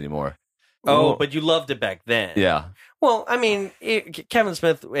jokes anymore. Oh, but you loved it back then. Yeah. Well, I mean, Kevin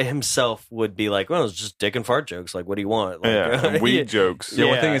Smith himself would be like, well, it's just dick and fart jokes. Like, what do you want? Like, and weed jokes. Yeah,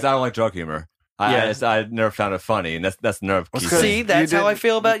 one thing is I don't like drug humor. I never found it funny, and that's the nerve. See, that's how I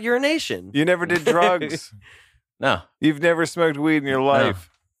feel about urination. You never did drugs. No. You've never smoked weed in your life.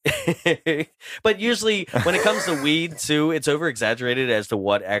 But usually when it comes to weed too, it's over exaggerated as to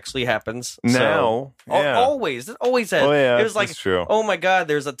what actually happens. No. So, always it always has. Oh, yeah, it was like, that's true. oh my god,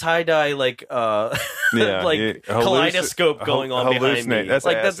 there's a tie-dye like kaleidoscope going on behind me. That's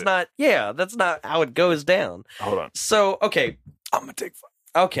like acid. that's not how it goes down. Hold on. So okay, I'm gonna take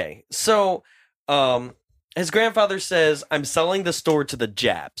 5. okay, so his grandfather says, I'm selling the store to the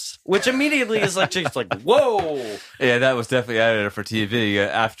Japs, which immediately is like, just like, whoa. Yeah, that was definitely added for TV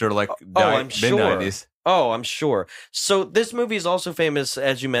after like I'm mid sure. 90s. Oh, I'm sure. So this movie is also famous,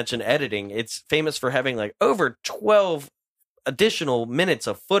 as you mentioned, editing. It's famous for having like over 12 additional minutes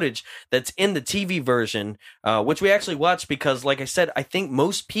of footage that's in the TV version, which we actually watched because, like I said, I think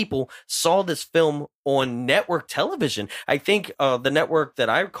most people saw this film on network television. I think the network that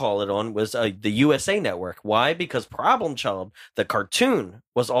I call it on was the USA Network. Why? Because Problem Child, the cartoon,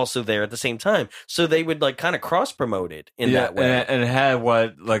 was also there at the same time. So they would like kind of cross promote it in that way. And it had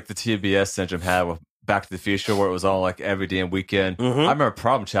what like the TBS syndrome had with Back to the Future, where it was on like every damn weekend. Mhm. I remember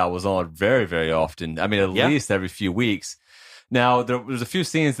Problem Child was on very, very often. I mean, at least every few weeks. Now, there's a few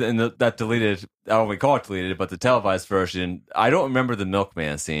scenes that deleted, I don't recall it deleted, but the televised version, I don't remember the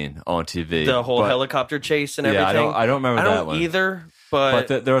Milkman scene on TV. The whole helicopter chase and everything. Yeah, I don't remember that one. Either, but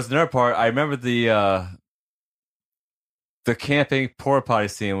there was another part. I remember the camping porta potty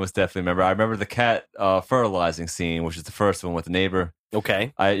scene was definitely remember. I remember the cat fertilizing scene, which is the first one with the neighbor.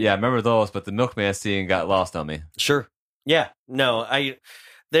 okay. I remember those, but the Milkman scene got lost on me. Sure. Yeah. No,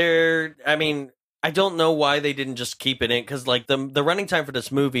 I don't know why they didn't just keep it in, because like the running time for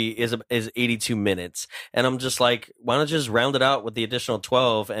this movie is 82 minutes, and I'm just like, why don't you just round it out with the additional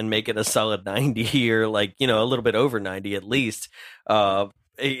 12 and make it a solid 90 here, like, you know, a little bit over 90 at least,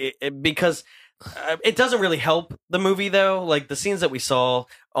 because it doesn't really help the movie though. Like the scenes that we saw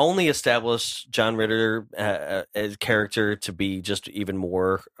only established John Ritter as character to be just even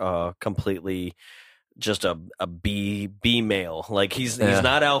more completely just a B male. Like he's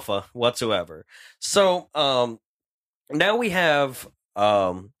not alpha whatsoever. So now we have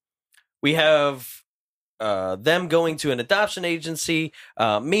them going to an adoption agency.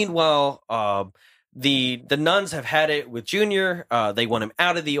 Meanwhile, the nuns have had it with Junior. They want him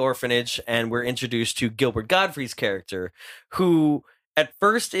out of the orphanage, and we're introduced to Gilbert Gottfried's character, who at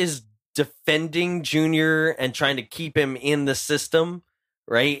first is defending Junior and trying to keep him in the system,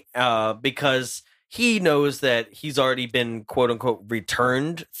 right? Because he knows that he's already been, quote unquote,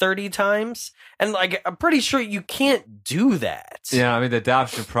 returned 30 times. And like, I'm pretty sure you can't do that. Yeah, I mean, the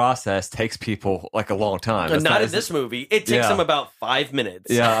adoption process takes people like a long time. Not in this movie. It takes them about 5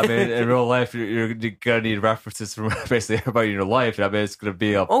 minutes. Yeah, I mean, in real life, you're going to need references from basically everybody in your life. I mean, it's going to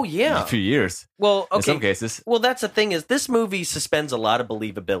be a few years. Well, okay. In some cases. Well, that's the thing is this movie suspends a lot of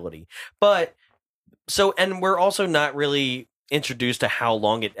believability. But and we're also not really introduced to how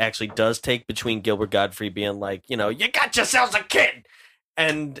long it actually does take between Gilbert Gottfried being like, you know, you got yourselves a kid,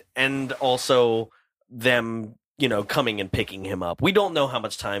 and also them, you know, coming and picking him up. We don't know how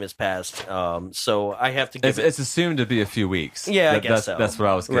much time has passed, so I have to give it's assumed to be a few weeks. Yeah, I guess so. That's what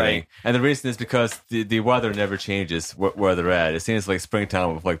I was getting. Right. And the reason is because the weather never changes where they're at. It seems like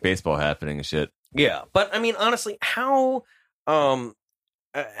springtime with like baseball happening and shit. Yeah, but I mean, honestly, how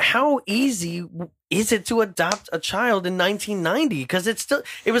easy is it to adopt a child in 1990? Because it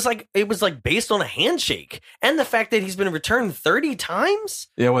was like based on a handshake, and the fact that he's been returned 30 times.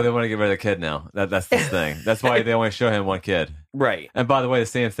 Yeah, well, they want to get rid of the kid now. That's the thing. That's why they only show him one kid. Right. And by the way, the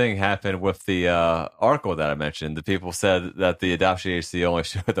same thing happened with the article that I mentioned. The people said that the adoption agency only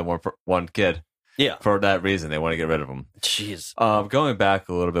showed them one kid. Yeah. For that reason, they want to get rid of him. Jeez. Going back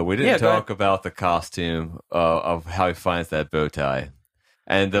a little bit, we didn't talk about the costume of how he finds that bow tie.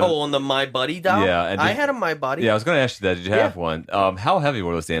 And on the My Buddy doll? Yeah. And I had a My Buddy. Yeah, I was going to ask you that. Did you have one? How heavy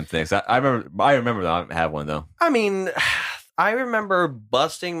were those damn things? I remember that I had one, though. I mean, I remember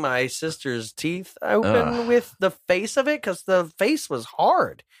busting my sister's teeth open with the face of it, because the face was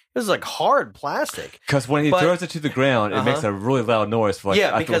hard. It was like hard plastic. Because when he But- throws it to the ground, it makes a really loud noise. For like,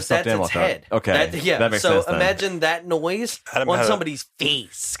 Yeah, I because threw a that's stuffed animal its out there. head. Okay, that makes so sense. Then. imagine that noise Adam on had a- somebody's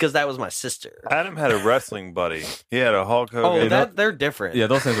face, because that was my sister. Adam had a wrestling buddy. He had a Hulk Oh, Hogan. they're different. Yeah,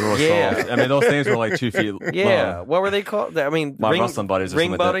 those things are really Yeah. soft. I mean, those things were like 2 feet Yeah. long. What were they called? I mean, My wrestling buddies or ring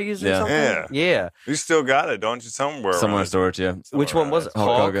something like that. buddies or Yeah. something? Yeah. You still got it, don't you? Somewhere. Somewhere in around. storage, yeah. Which one was it?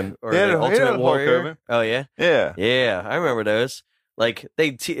 Hulk Hogan. Or Yeah, the he had Ultimate Hulk Warrior? Hogan. Oh, yeah? Yeah. Yeah, I remember those. Like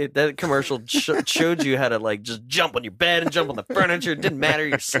that commercial showed you how to like just jump on your bed and jump on the furniture. It didn't matter.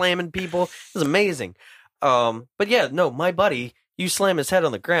 You're slamming people. It was amazing. But yeah, no, my buddy, you slam his head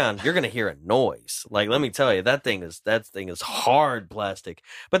on the ground, you're gonna hear a noise. Like, let me tell you, that thing is hard plastic.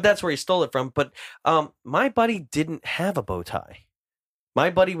 But that's where he stole it from. But my buddy didn't have a bow tie. My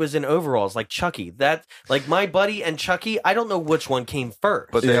buddy was in overalls like Chucky. That like my buddy and Chucky, I don't know which one came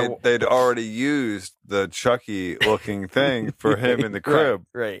first. But they'd already used the Chucky looking thing for him in the crib.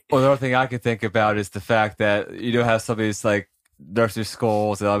 Right. Well, the other thing I can think about is the fact that you do have some of these like nursery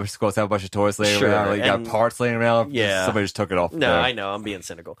schools and other schools have a bunch of toys laying Sure, around. Like, you got and- parts laying around. Yeah. Somebody just took it off. No, there. I know. I'm being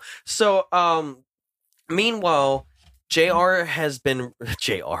cynical. So, meanwhile, Junior has been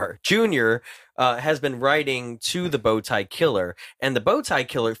writing to the Bowtie Killer, and the Bowtie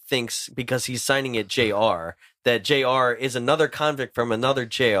Killer thinks because he's signing it JR that JR is another convict from another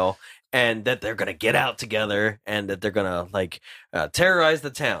jail, and that they're gonna get out together, and that they're gonna like terrorize the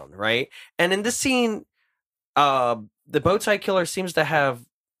town, right? And in this scene, the Bowtie Killer seems to have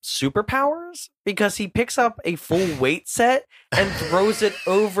superpowers because he picks up a full weight set and throws it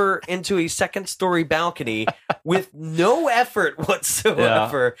over into a second-story balcony with no effort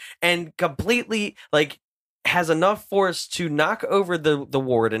whatsoever, and completely like has enough force to knock over the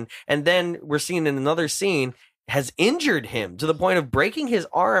warden. And then we're seeing in another scene has injured him to the point of breaking his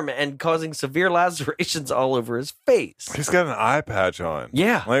arm and causing severe lacerations all over his face. He's got an eye patch on.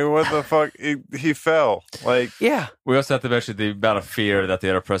 Yeah. Like, what the fuck? He fell. Like, Yeah. We also have to mention the amount of fear that the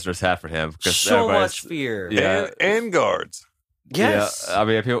other prisoners have for him. Because So everybody's- much fear. Yeah. and guards. Yes. Yeah, I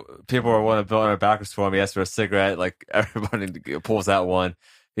mean, people were wanting to build their backers for him. He asked for a cigarette. Like, everybody pulls out one.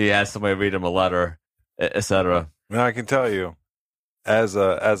 He has somebody read him a letter, etc. Now, I can tell you, as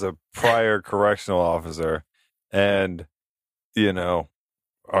a prior correctional officer, and you know,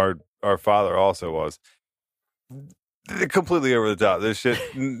 our father also was completely over the top. This shit,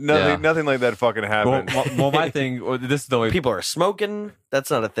 nothing like that fucking happened. Well, my thing, this is the way People are smoking. That's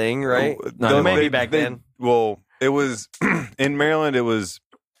not a thing, right? No, maybe back then. Well, it was in Maryland. It was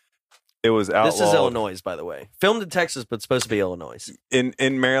outlawed. This is Illinois, by the way. Filmed in Texas, but supposed to be Illinois.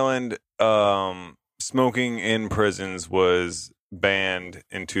 In Maryland, smoking in prisons was banned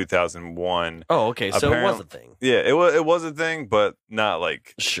in 2001. Oh, okay. So it was a thing. Yeah, it was a thing, but not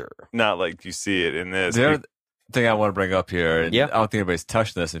like Sure. you see it in this. the other thing I want to bring up here, and Yeah. I don't think anybody's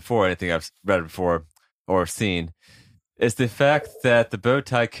touched this before, anything I've read before or seen, is the fact that the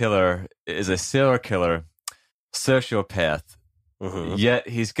Bowtie Killer is a serial killer, sociopath, Mhm. yet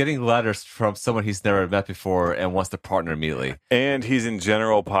he's getting letters from someone he's never met before and wants to partner immediately. And he's in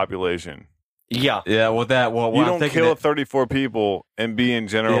general population. Yeah. Yeah, well, You I'm don't thinking kill 34 people and be in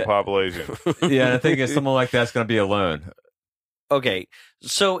general Yeah. population. yeah, the thing is, someone like that's going to be alone. Okay.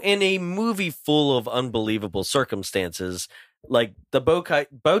 So in a movie full of unbelievable circumstances, like the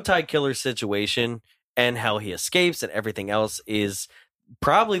Bowtie Killer situation and how he escapes and everything else is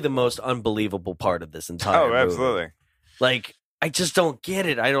probably the most unbelievable part of this entire movie. Absolutely. Like, I just don't get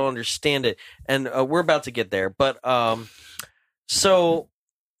it. I don't understand it. And we're about to get there. But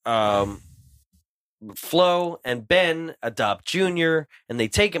Flo and Ben adopt Junior, and they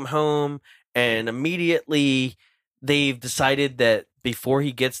take him home, and immediately they've decided that before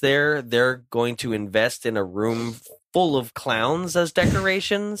he gets there, they're going to invest in a room full of clowns as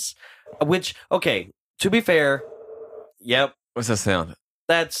decorations. Which, okay, to be fair, yep, What's that sound?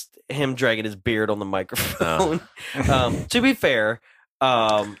 that's him dragging his beard on the microphone. To be fair,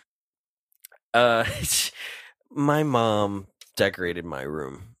 my mom decorated my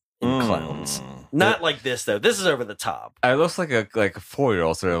room in clowns. Not like this though. This is over the top. It looks like a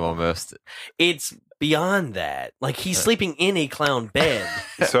 4-year-old sort of almost. It's beyond that. Like he's sleeping in a clown bed.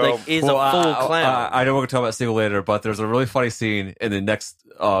 So, like is a full clown. I know we're going to talk about sequel later, but there's a really funny scene in the next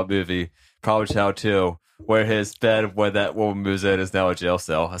movie, Probably Child 2, where his bed where that woman moves in is now a jail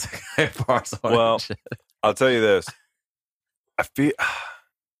cell. I was like, bars on it Well, and shit. I'll tell you this. I feel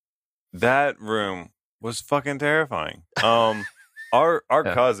that room was fucking terrifying. Our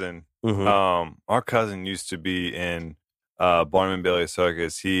Yeah. cousin, Mhm. our cousin used to be in Barnum and Bailey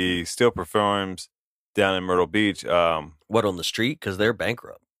Circus. He still performs down in Myrtle Beach. What, on the street? Because they're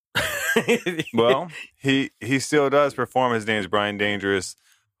bankrupt. Well, he still does perform. His name's Brian Dangerous.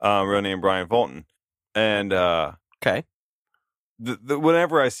 real name Brian Fulton. And Okay.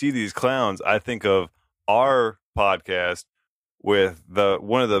 whenever I see these clowns, I think of our podcast with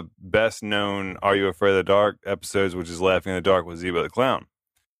one of the best known Are You Afraid of the Dark episodes, which is Laughing in the Dark with Zebo the Clown.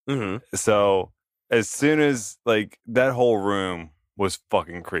 Mm-hmm. So as soon as like that whole room was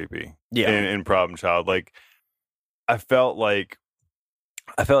fucking creepy in Problem Child, like I felt like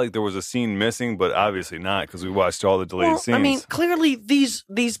there was a scene missing, but obviously not because we watched all the deleted scenes. I mean, clearly these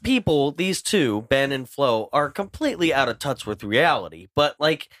people, these two, Ben and Flo, are completely out of touch with reality. But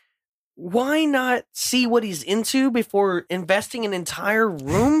like, why not see what he's into before investing an entire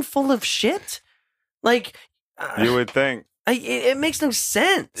room full of shit? Like, you would think. it makes no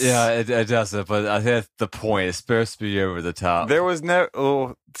sense. Yeah, it doesn't. But I think that's the point. It's supposed to be over the top. There was no.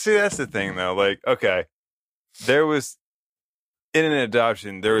 Oh, see, that's the thing, though. Like, okay, there was in an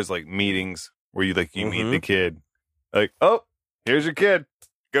adoption. There was like meetings where you meet the kid. Like, oh, here's your kid.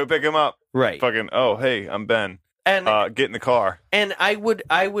 Go pick him up. Right. Fucking. Oh, hey, I'm Ben. And get in the car. And I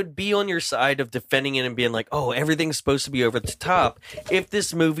would be on your side of defending it and being like, oh, everything's supposed to be over the top if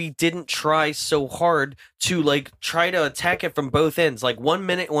this movie didn't try so hard to like try to attack it from both ends. Like 1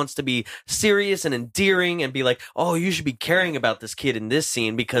 minute it wants to be serious and endearing and be like, oh, you should be caring about this kid in this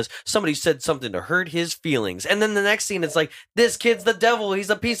scene because somebody said something to hurt his feelings. And then the next scene it's like, this kid's the devil, he's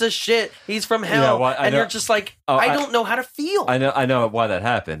a piece of shit, he's from hell. Yeah, well, and you're just like, I don't know how to feel. I know why that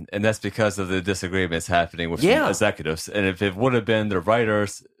happened, and that's because of the disagreements happening with some executives. And if it would have been the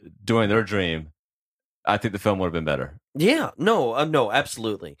writers doing their dream, I think the film would have been better. Yeah, no,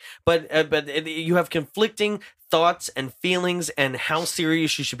 absolutely. But you have conflicting thoughts and feelings and how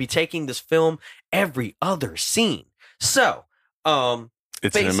serious you should be taking this film every other scene. So,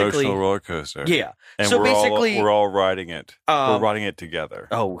 it's an emotional roller coaster. Yeah. And so we're all riding it. We're riding it together.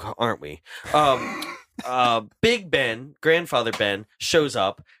 Oh, aren't we? Big Ben, grandfather Ben, shows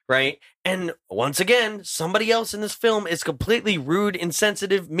up, right? And once again, somebody else in this film is completely rude,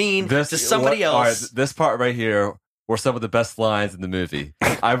 insensitive, mean to somebody else. All right, this part right here were some of the best lines in the movie.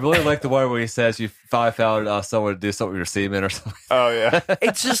 I really like the one where he says, "You found someone to do something with your semen" or something. Oh yeah,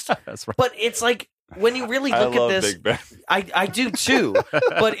 it's just. That's right. But it's like when you really look at this, Big Ben. I do too.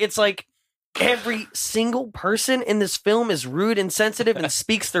 But it's like every single person in this film is rude, insensitive, and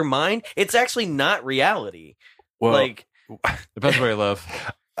speaks their mind. It's actually not reality. Well, like depends where you live.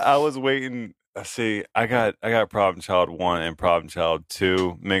 I was waiting. See, I got Problem Child 1 and Problem Child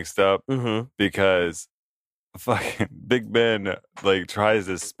 2 mixed up because fucking Big Ben like tries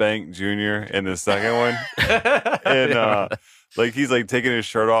to spank Junior in the second one, and like he's like taking his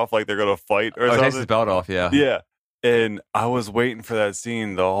shirt off like they're gonna fight or something. Takes his belt off, yeah. Yeah. And I was waiting for that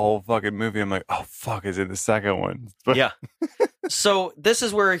scene the whole fucking movie. I'm like, oh fuck, is it the second one? But yeah. So this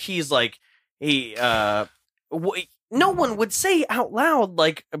is where he's like, no one would say out loud,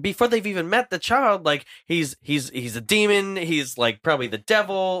 like before they've even met the child, like he's a demon. He's like probably the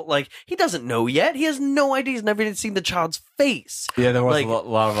devil. Like he doesn't know yet. He has no idea. He's never even seen the child's face. Yeah, there was a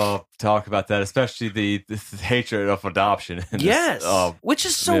lot of talk about that, especially the hatred of adoption. Yes, which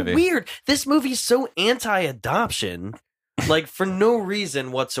is so weird. This movie's so anti-adoption, like for no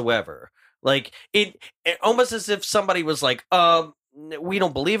reason whatsoever. Like it almost as if somebody was like, we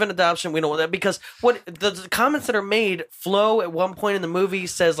don't believe in adoption. We don't, because what the comments that are made, Flo at one point in the movie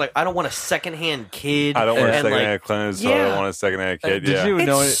says like, I don't want a secondhand kid. I don't want a secondhand cleanse, so I don't want a secondhand kid. Did you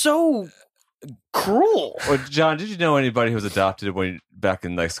know it's so cruel. Or, John, did you know anybody who was adopted back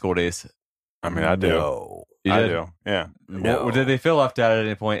in like school days? I mean, I do. No. I do. Yeah. No. Did they feel left out at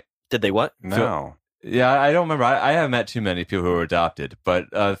any point? Did they what? No. Yeah, I don't remember. I haven't met too many people who were adopted, but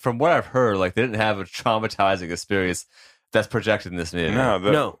from what I've heard, like they didn't have a traumatizing experience that's projected in this movie.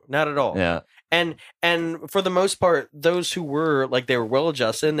 No, not at all. Yeah. And for the most part, those who were like they were well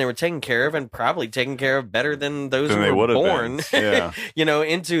adjusted and they were taken care of and probably taken care of better than those who were born,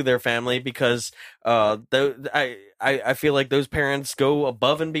 into their family because I feel like those parents go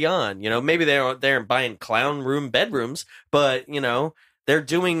above and beyond. Maybe they're buying clown room bedrooms, but they're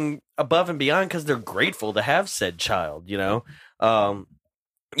doing above and beyond because they're grateful to have said child.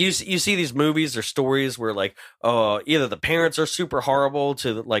 You see these movies or stories where like either the parents are super horrible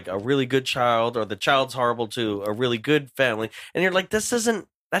to like a really good child or the child's horrible to a really good family, and you're like, that's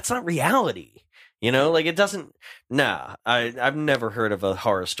not reality. Like it doesn't. Nah, I've never heard of a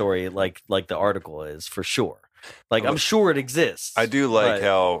horror story like the article is for sure. Like I'm sure it exists. I do like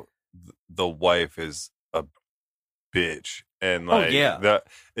how the wife is a bitch and like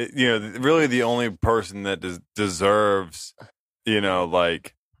really the only person that deserves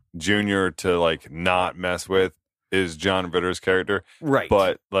like Junior to like not mess with is John Ritter's character, right?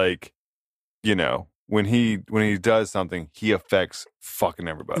 But like when he does something, he affects fucking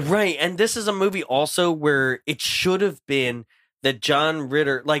everybody. Right. And this is a movie also where it should have been that John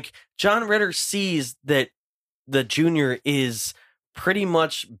Ritter sees that the Junior is pretty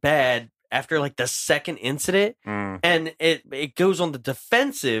much bad after like the second incident, and it goes on the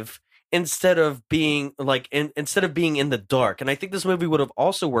defensive instead of being in the dark. And I think this movie would have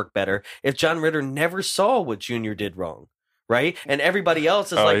also worked better if John Ritter never saw what Junior did wrong, right? And everybody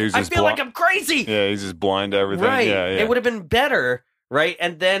else is I feel like I'm crazy. Yeah, he's just blind to everything. Right. Yeah. It would have been better, right?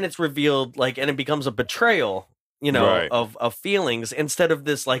 And then it's revealed and it becomes a betrayal, Right. of feelings instead of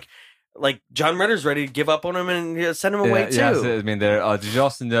this like John Ritter's ready to give up on him and send him away too. Yeah, so, I mean, did you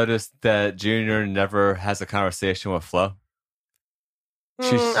also notice that Junior never has a conversation with Flo?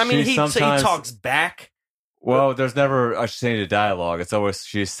 He talks back. Well, there's never a change of dialogue. It's always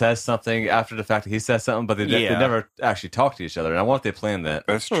she says something after the fact that he says something, but they never actually talk to each other. And I wonder if they planned that.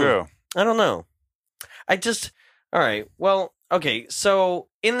 That's true. I don't know. All right. Well, okay. So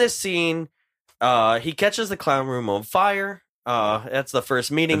in this scene, he catches the clown room on fire. That's the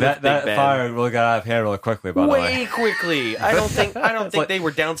first meeting. That with Big Ben. fire really got out of hand really quickly. By the way, way quickly. I don't think they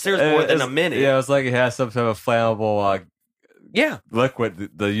were downstairs more than a minute. Yeah, it was like he had some type of flammable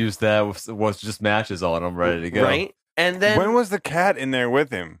liquid. They used that was just matches on them, ready to go. Right. And then When was the cat in there with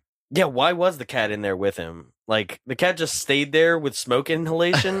him? yeah, why was the cat in there with him? Like the cat just stayed there with smoke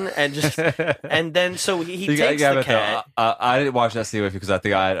inhalation and then so he takes the cat. I didn't watch that scene with you because I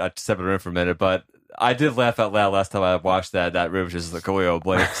think I stepped in the room for a minute, but I did laugh out loud last time I watched that. That room just like a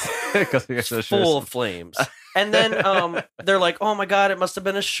blaze because full of flames. And then they're like, "Oh my god, it must have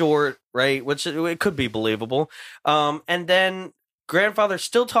been a short, right?" Which it could be believable. And then grandfather's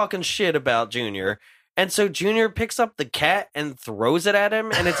still talking shit about Junior, and so Junior picks up the cat and throws it at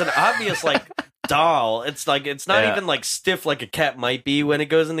him, and it's an obvious like doll. It's not even like stiff like a cat might be when it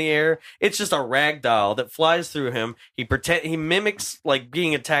goes in the air. It's just a rag doll that flies through him. He mimics like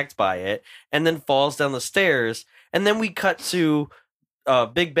being attacked by it, and then falls down the stairs. And then we cut to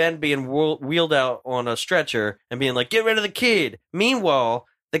Big Ben being wheeled out on a stretcher and being like, "Get rid of the kid." Meanwhile,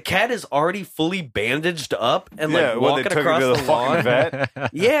 the cat is already fully bandaged up and walking across the lawn. Vet?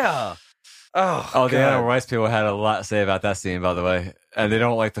 Yeah. Oh, the animal rights people had a lot to say about that scene, by the way, and they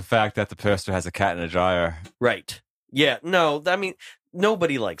don't like the fact that the poster has a cat in a dryer. Right. Yeah. No, I mean,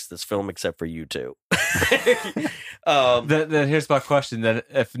 nobody likes this film except for you two. Then here's my question: then,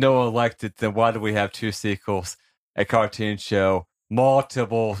 if no one liked it, then why do we have two sequels, a cartoon show,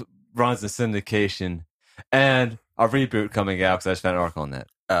 multiple runs of syndication, and a reboot coming out? Because I just found an article on that.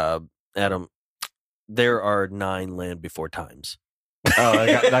 Adam, there are 9 Land Before Times. Oh,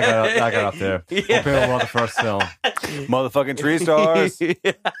 that got up there. Yeah. Well, people love the first film. Motherfucking tree stars.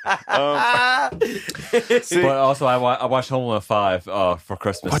 But also, I watched Home Alone 5 for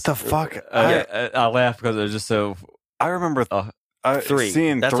Christmas. What the fuck? I laughed because it was just so. I remember 3.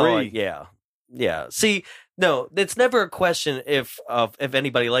 seeing That's 3. Yeah. See, no, it's never a question if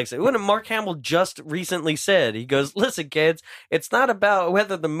anybody likes it. When Mark Hamill just recently said, he goes, "Listen, kids, it's not about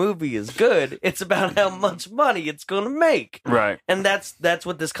whether the movie is good. It's about how much money it's going to make." Right. And that's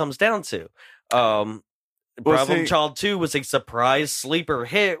what this comes down to. Problem Child 2 was a surprise sleeper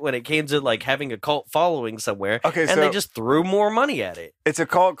hit when it came to like having a cult following somewhere. Okay, and so they just threw more money at it. It's a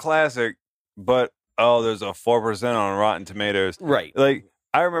cult classic, but there's a 4% on Rotten Tomatoes. Right. Like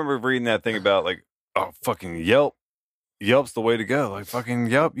I remember reading that thing about like, oh, fucking Yelp. Yelp's the way to go. Like fucking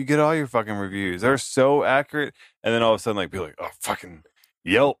Yelp, you get all your fucking reviews. They're so accurate. And then all of a sudden, like people are like, oh, fucking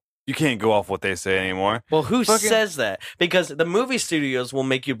Yelp. You can't go off what they say anymore. Well, who says that? Because the movie studios will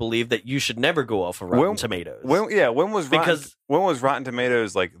make you believe that you should never go off of Rotten Tomatoes. When was Rotten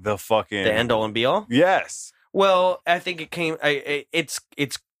Tomatoes like the fucking the end all and be all? Yes. Well, I think it came. It's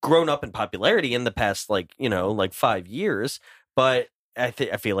grown up in popularity in the past, like 5 years. But I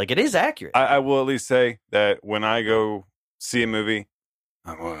feel like it is accurate. I will at least say that when I go see a movie,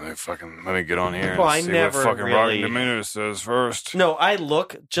 let me get on here and see what fucking Rotten Tomatoes says first. No, I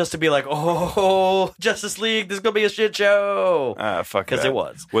look just to be like, oh, Justice League, this is gonna be a shit show. Fuck because it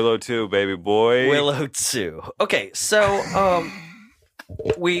was Willow 2, baby boy. Willow 2. Okay, so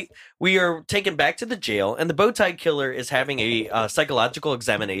we are taken back to the jail, and the Bowtie Killer is having a psychological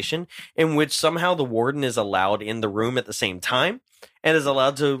examination in which somehow the warden is allowed in the room at the same time and is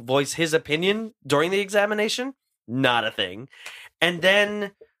allowed to voice his opinion during the examination. Not a thing. And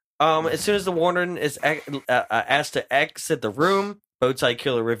then, as soon as the warden is asked to exit the room, Bowtie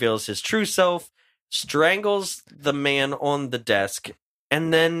Killer reveals his true self, strangles the man on the desk,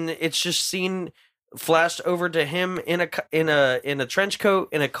 and then it's just seen flashed over to him in a trench coat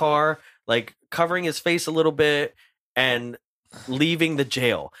in a car, like covering his face a little bit and leaving the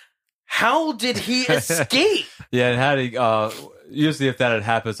jail. How did he escape? Yeah, and how do you, usually if that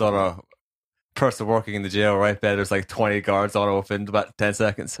happens on a person working in the jail, right, Ben, there's like 20 guards on it within about 10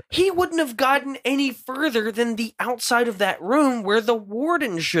 seconds. He wouldn't have gotten any further than the outside of that room where the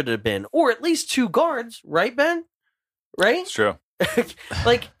warden should have been, or at least 2 guards, right, Ben? Right? It's true.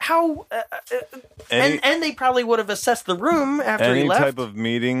 Like how? And they probably would have assessed the room after he Any left. type of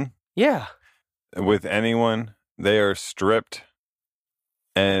meeting Yeah. with anyone, they are stripped,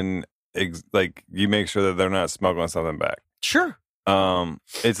 and like you make sure that they're not smuggling something back. Sure.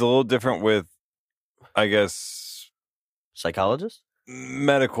 It's a little different with, I guess, Psychologist.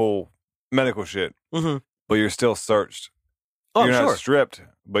 medical shit, Mm-hmm. but you're still searched. Oh, You're I'm not sure. stripped,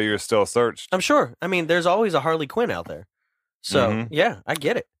 but you're still searched. I'm sure. I mean, there's always a Harley Quinn out there. So, Mhm. yeah, I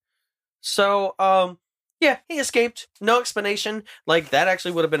get it. So, yeah, he escaped. No explanation. Like, that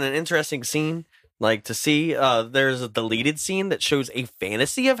actually would have been an interesting scene, like, to see. There's a deleted scene that shows a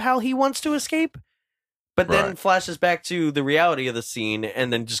fantasy of how he wants to escape, but then Right. flashes back to the reality of the scene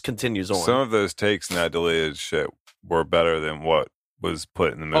and then just continues on. Some of those takes in that deleted shit were better than what was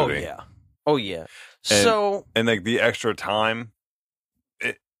put in the Oh, movie. yeah. Oh, yeah. And- So, And like the extra time,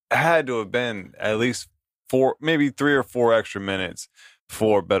 it had to have been at least 4, maybe 3 or 4 extra minutes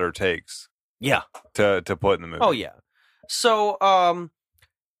for better takes yeah. to put in the movie. Oh yeah. So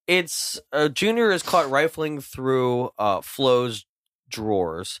it's Junior is caught rifling through Flo's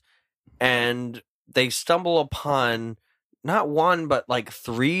drawers, and they stumble upon not one but like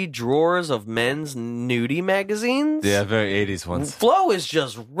 3 drawers of men's nudie magazines. Yeah, very 80s ones. Flo is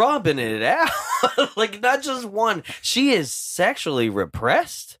just rubbing it out. Like, not just one. She is sexually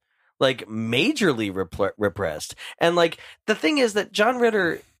repressed. Like, majorly repressed. And, like, the thing is that John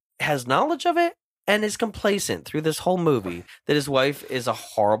Ritter has knowledge of it and is complacent through this whole movie that his wife is a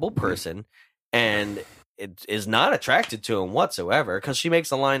horrible person and it is not attracted to him whatsoever, because she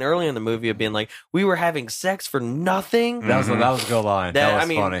makes a line early in the movie of being like, we were having sex for nothing. That was a good line. That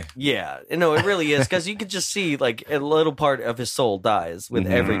was funny. Yeah, no, it really is, because you could just see like a little part of his soul dies with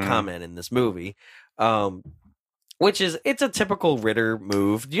every Mhm. comment in this movie, which is it's a typical Ritter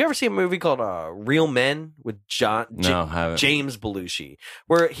move. Do you ever see a movie called Real Men with No, I haven't. James Belushi,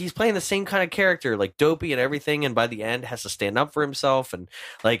 where he's playing the same kind of character, like dopey and everything, and by the end has to stand up for himself, and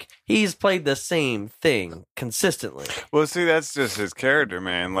like he's played the same thing consistently. Well, see, that's just his character,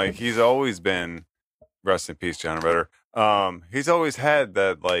 man. Like he's always been, rest in peace, John Ritter. He's always had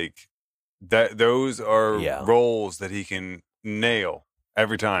that, like that. Those are Yeah. roles that he can nail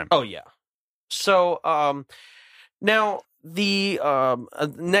every time. Oh yeah. So now the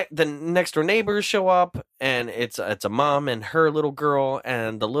next door neighbors show up, and it's a mom and her little girl,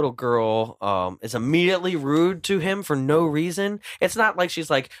 and the little girl is immediately rude to him for no reason. It's not like she's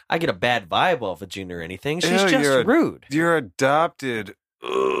like, I get a bad vibe off of Junior or anything. She's Ew, just rude. You're adopted.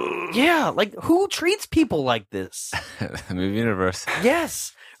 Ugh. Yeah, like who treats people like this? Movie universe.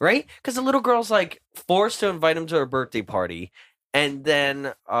 Yes, right? Because the little girl's like forced to invite him to her birthday party, and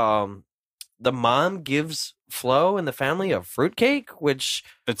then the mom gives Flo and the family a fruitcake, which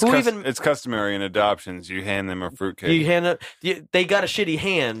It's who even it's customary in adoptions. You hand them a fruitcake. you hand it. They got a shitty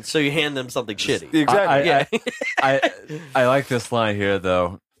hand, so you hand them something shitty. Exactly. Yeah, I like this line here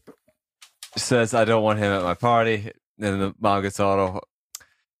though. It says, "I don't want him at my party," and the mom gets all.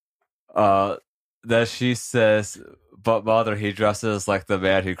 That she says, "But mother, he dresses like the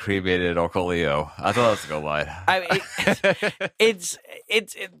man who cremated Uncle Leo." I thought that was a good line. it's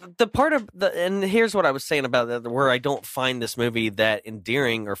the part of the, and here's what I was saying about that, where I don't find this movie that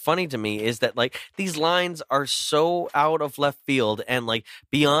endearing or funny to me, is that like these lines are so out of left field and like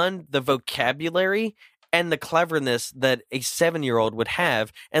beyond the vocabulary and the cleverness that a 7-year-old would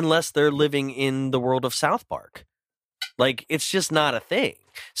have unless they're living in the world of South Park. Like, it's just not a thing.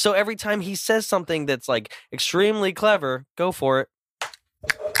 So every time he says something that's like extremely clever, go for it.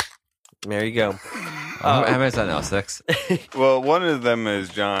 There you go. How many is that now? 6? Well, one of them is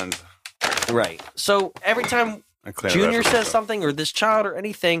John's. Right. So every time I cleared Junior that for says myself. something, or this child or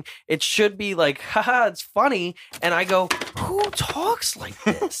anything, it should be like, haha, it's funny. And I go, who talks like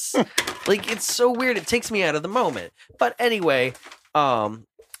this? Like, it's so weird. It takes me out of the moment. But anyway,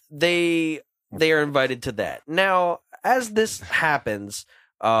 they are invited to that. Now, as this happens,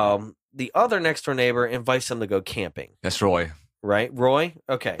 the other next door neighbor invites them to go camping. That's Roy. Right? Roy?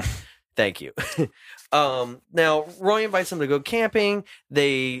 Okay. Thank you. Now, Roy invites them to go camping.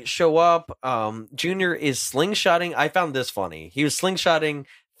 They show up. Junior is slingshotting. I found this funny. He was slingshotting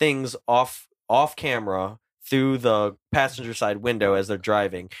things off camera through the passenger side window as they're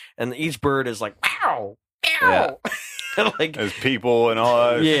driving. And each bird is like, ow, ow. Like, There's people and all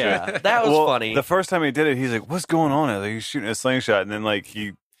that yeah, shit. that was Well, funny. The first time he did it, he's like, what's going on? Like, he's shooting a slingshot. And then, like,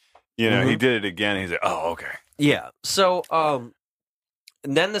 he You know, he Mhm. did it again. He's like, oh, okay. Yeah. So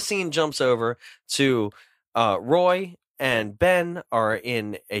and then the scene jumps over to Roy and Ben are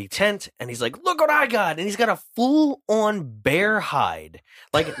in a tent, and he's like, "Look what I got!" And he's got a full-on bear hide,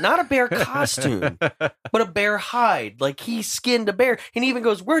 like not a bear costume, but a bear hide. Like he skinned a bear, and he even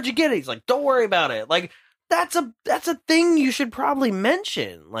goes, "Where'd you get it?" He's like, "Don't worry about it." Like that's a thing you should probably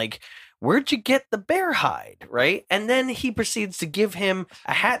mention. Like, where'd you get the bear hide, right? And then he proceeds to give him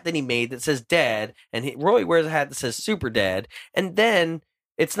a hat that he made that says Dad, and Roy wears a hat that says Super Dad, and then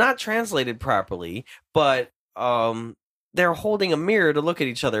it's not translated properly, but they're holding a mirror to look at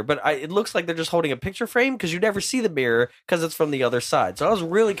each other, but it looks like they're just holding a picture frame because you never see the mirror because it's from the other side. So I was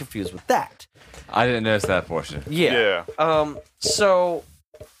really confused with that. I didn't notice that portion. Yeah. So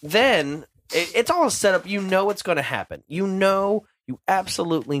then it's all set up. You know what's going to happen. You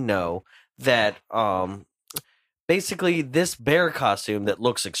absolutely know that basically this bear costume that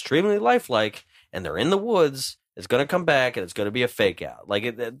looks extremely lifelike, and they're in the woods, is going to come back, and it's going to be a fake out.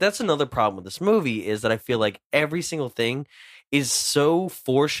 Like that's another problem with this movie, is that I feel like every single thing is so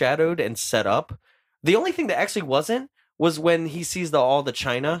foreshadowed and set up. The only thing that actually wasn't was when he sees all the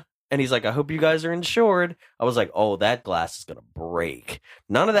china, and he's like, "I hope you guys are insured." I was like, "Oh, that glass is going to break."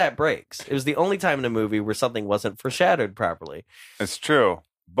 None of that breaks. It was the only time in a movie where something wasn't foreshadowed properly. It's true,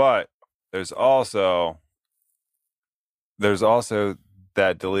 but there's also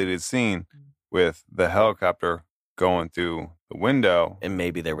that deleted scene with the helicopter going through the window, And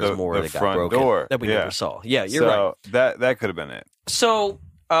maybe there was more the that got front broken door. that we Yeah. never saw. Yeah, you're right. That could have been it. So,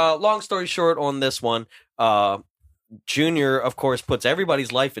 long story short on this one, Junior, of course, puts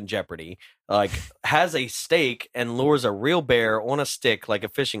everybody's life in jeopardy, like has a stake and lures a real bear on a stick like a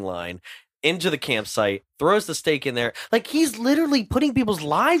fishing line into the campsite, throws the stake in there. Like he's literally putting people's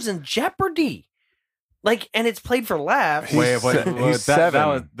lives in jeopardy. Like, and it's played for laughs. Wait, He's that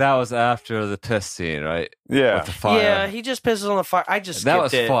 7. was after the piss scene, right? Yeah. With the fire. Yeah, he just pisses on the fire. I just That skipped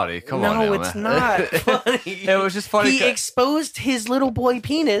was it. funny. Come no, on now, it's man. not funny. It was just funny. He exposed his little boy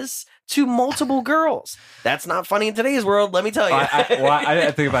penis to multiple girls. That's not funny in today's world, let me tell you. I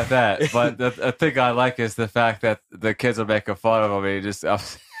didn't think about that, but the thing I like is the fact that the kids are making fun of him. And he just,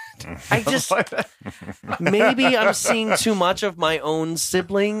 I just maybe I'm seeing too much of my own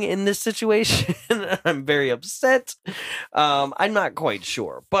sibling in this situation. I'm very upset. I'm not quite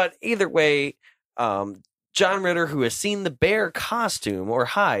sure, but either way, John Ritter, who has seen the bear costume or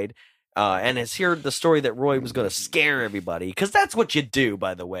hide, and has heard the story that Roy was going to scare everybody, because that's what you do.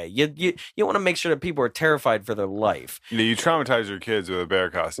 By the way, you want to make sure that people are terrified for their life, You traumatize your kids with a bear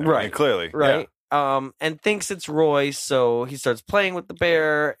costume, Right. I mean, clearly, right? And thinks it's Roy, so he starts playing with the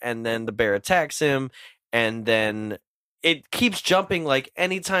bear, and then the bear attacks him, and then it keeps jumping. Like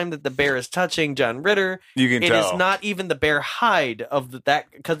anytime that the bear is touching John Ritter, You can it tell. is not even the bear hide of that,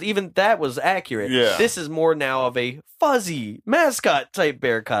 because even that was accurate. Yeah. This is more now of a fuzzy mascot type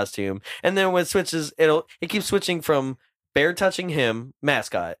bear costume, and then when it switches, it keeps switching from bear touching him,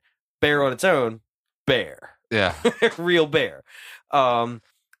 mascot, bear on its own, bear. yeah. Real bear. And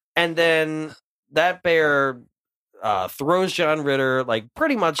then that bear throws John Ritter, like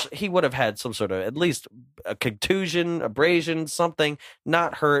pretty much he would have had some sort of at least a contusion, abrasion, something,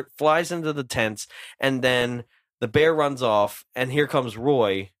 not hurt, flies into the tents, and then the bear runs off, and here comes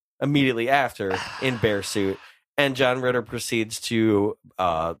Roy immediately after in bear suit, and John Ritter proceeds to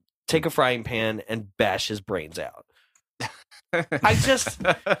take a frying pan and bash his brains out. I just...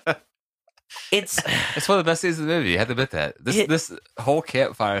 It's one of the best scenes in the movie. You have to admit that. It- This whole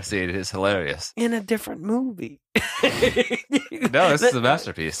campfire scene is hilarious. in a different movie. No, this is a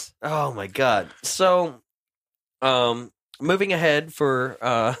masterpiece. Oh my god. So moving ahead for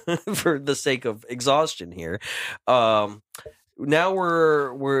for the sake of exhaustion here. Now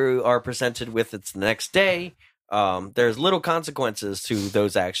we are presented with it's the next day. There's little consequences to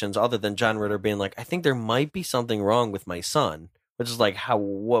those actions other than John Ritter being like, I think there might be something wrong with my son. Which is like,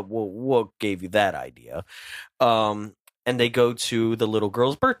 what gave you that idea? And they go to the little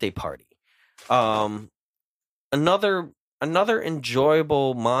girl's birthday party. Another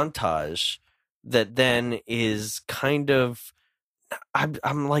enjoyable montage that then is kind of,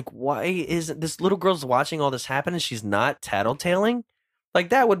 I'm like, why is this little girl's watching all this happen and she's not tattletaling? Like,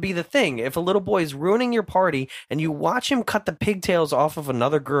 that would be the thing. If a little boy is ruining your party and you watch him cut the pigtails off of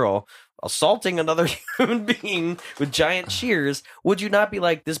another girl, assaulting another human being with giant shears, would you not be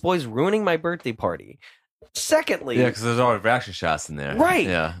like, this boy's ruining my birthday party? Secondly, Yeah, because there's already reaction shots in there. right.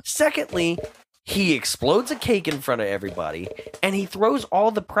 Yeah. Secondly, he explodes a cake in front of everybody and he throws all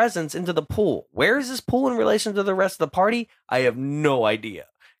the presents into the pool. Where is this pool in relation to the rest of the party? I have no idea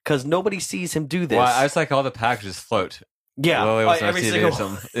because nobody sees him do this. Well, I just like all the packages float. Yeah, Lily was on every TV single or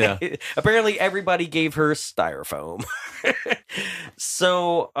something. Yeah. Apparently, everybody gave her styrofoam.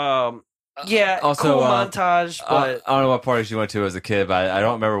 So, yeah, Also, cool montage, but I don't know what parties you went to as a kid, but I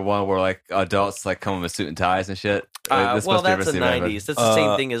don't remember one where like adults like come with suit and ties and shit. This well, must be that's the Risky Neighborhood. '90s. That's the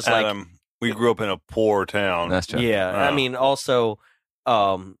same thing as like, Adam, we grew up in a poor town. That's true. yeah. I Oh. mean, also,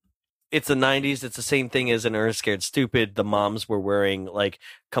 it's the '90s. It's the same thing as in Ernest Scared Stupid. The moms were wearing like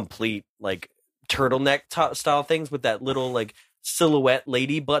complete like turtleneck style things with that little like silhouette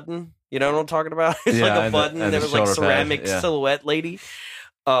lady button. You know what I'm talking about? It's Yeah, like a and button. and There the was like shoulder pad, ceramic yeah. silhouette lady.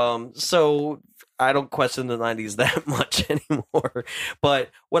 So I don't question the '90s that much anymore. But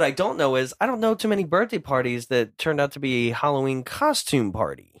what I don't know is I don't know too many birthday parties that turned out to be a Halloween costume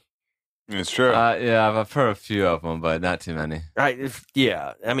party. It's true. Yeah, I've heard a few of them, but not too many.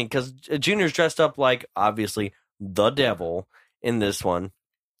 Yeah, I mean, because Junior's dressed up like obviously the devil in this one,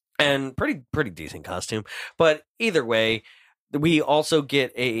 and pretty decent costume. But either way, we also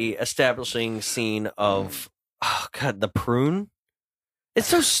get a establishing scene of the prune. It's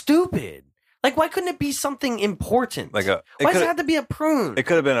so stupid. Like, why couldn't it be something important? like a, why does it have to be a prune? It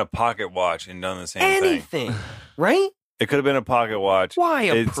could have been a pocket watch and done the same thing. Anything, right? It could have been a pocket watch. Why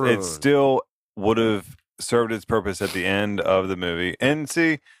a prune? It still would have served its purpose at the end of the movie. And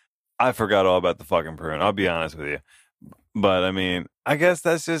see, I forgot all about the fucking prune. I'll be honest with you. But I mean, I guess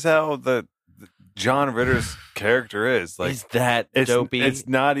that's just how the John Ritter's character is. Like, Is that it's dopey? It's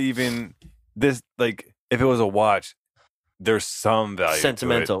not even this. Like, if it was a watch, there's some value.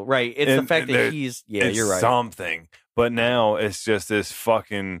 Sentimental, right? It's the And fact that there- he's yeah, it's you're right. something. But now it's just this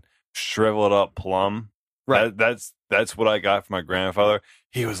fucking shriveled up plum. Right. That's what I got from my grandfather.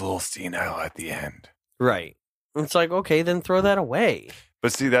 He was a little senile at the end. Right. It's like, okay, then throw that away.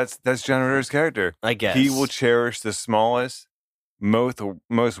 But see, that's John Ritter's character. I guess He will cherish the smallest,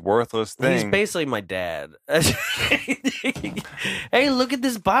 most worthless thing. He's basically my dad. Hey, look at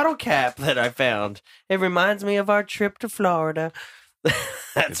this bottle cap that I found. It reminds me of our trip to Florida.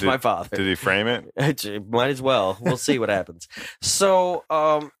 That's my father. Did he frame it? Might as well. We'll see what happens. So,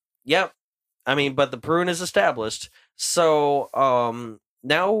 yep. I mean, but the prune is established. So,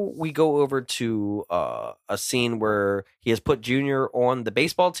 now we go over to a scene where he has put Junior on the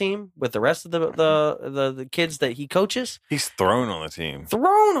baseball team with the rest of the kids that he coaches. He's thrown on the team.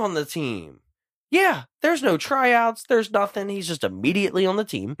 Thrown on the team. Yeah, there's no tryouts. There's nothing. He's just immediately on the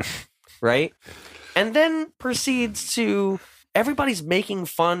team, right? And then proceeds to everybody's making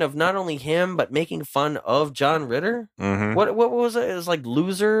fun of not only him but making fun of John Ritter. Mm-hmm. What was it? It was like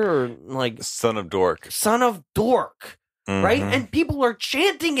loser or like Son of Dork. son of dork, right? Mhm. And people are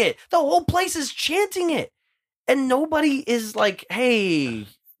chanting it. The whole place is chanting it, and nobody is like, "Hey,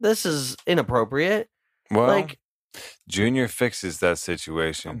 this is inappropriate." Well, Like Junior fixes that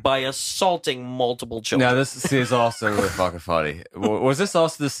situation. by assaulting multiple children. Now, this scene is also really fucking funny. Was this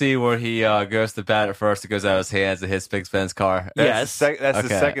also the scene where he goes to bat at first, it goes out of his hands, and hits Big Ben's car? Yes. That's the Okay.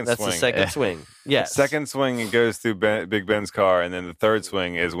 second That's swing. the second swing. Yes. Second swing, it goes through Big Ben's car, and then the third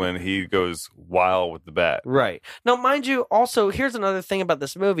swing is when he goes wild with the bat. Right. Now, mind you, also, here's another thing about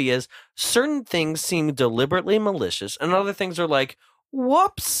this movie is certain things seem deliberately malicious, and other things are like,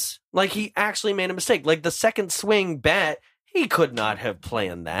 whoops, like he actually made a mistake. Like the second swing bat, he could not have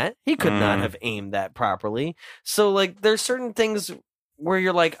planned that. He could not have aimed that properly. So, like, there's certain things where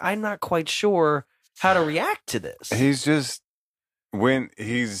you're like, I'm not quite sure how to react to this. He's just when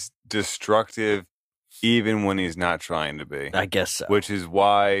he's destructive, even when he's not trying to be. I guess so. Which is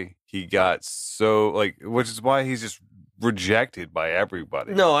why he got so which is why he's just rejected by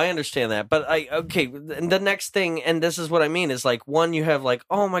everybody. No, I understand that, but and the next thing, and this is what I mean, is like, one, you have like,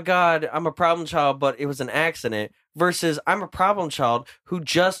 oh my God, I'm a problem child, but it was an accident, versus I'm a problem child who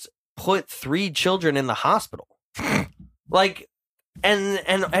just put 3 children in the hospital. Like, and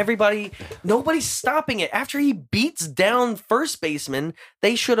nobody's stopping it. After he beats down first baseman,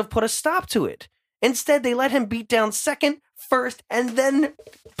 they should have put a stop to it. Instead, they let him beat down second, first, and then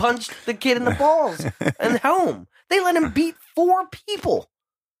punched the kid in the balls and home. They let him beat 4 people,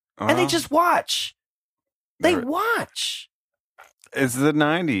 and they just watch. They watch. It's the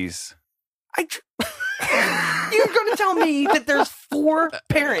 90s. You're going to tell me that there's 4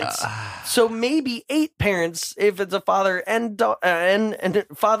 parents, so maybe 8 parents if it's a father and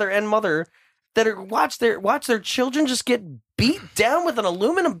father and mother that are watch their children just get beat down with an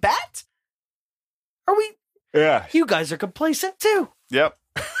aluminum bat? Are we? Yeah. You guys are complacent too. Yep.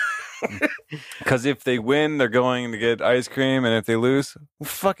 Because if they win, they're going to get ice cream, and if they lose, well,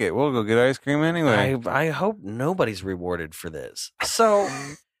 fuck it, we'll go get ice cream anyway. I hope nobody's rewarded for this. So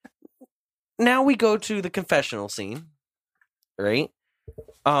now we go to the confessional scene, right?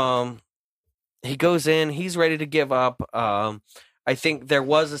 he goes in. He's ready to give up. I think there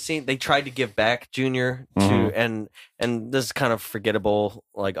was a scene they tried to give back Junior to, and this is kind of forgettable,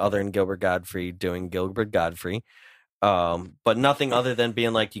 like other than Gilbert Godfrey doing Gilbert Godfrey, but nothing other than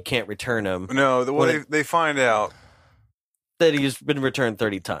being like you can't return him. No, they find out That he's been returned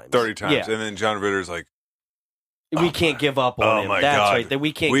 30 times. 30 times, Yeah. and then John Ritter's like, We can't give up on "Oh him. my That's god, right. That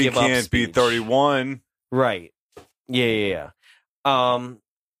we can't we give up. can't be speech. 31." Right. Yeah.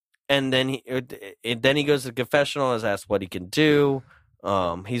 And then he goes to the confessional, is asked what he can do.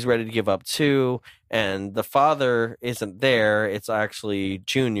 He's ready to give up too, and the father isn't there. It's actually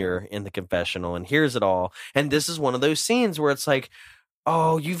Junior in the confessional and hears it all. And this is one of those scenes where it's like,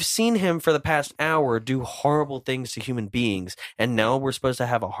 oh, you've seen him for the past hour do horrible things to human beings, and now we're supposed to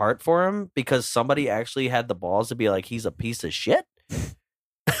have a heart for him because somebody actually had the balls to be like, he's a piece of shit.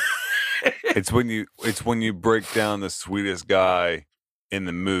 It's when you break down the sweetest guy in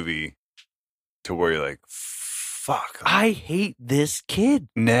the movie to where you're like, fuck. I hate this kid.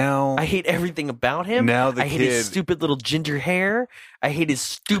 Now I hate everything about him. Now the I hate his kid- stupid little ginger hair. I hate his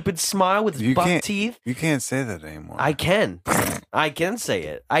stupid smile with his You buck can't- teeth. you can't say that anymore. I can. I can say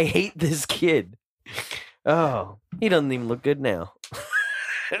it. I hate this kid. Oh, he doesn't even look good now.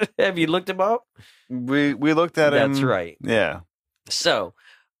 Have you looked him up? we looked at him. That's right. Yeah. So,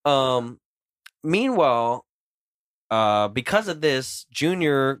 meanwhile, because of this,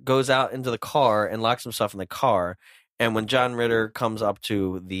 Junior goes out into the car and locks himself in the car. And when John Ritter comes up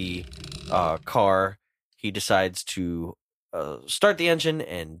to the car, he decides to start the engine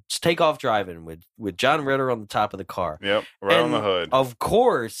and take off driving with John Ritter on the top of the car. Yep. Right on And, the hood. Of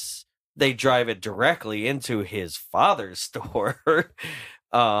course, they drive it directly into his father's store.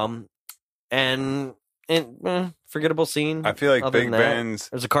 Forgettable scene. I feel like other Big than that. Ben's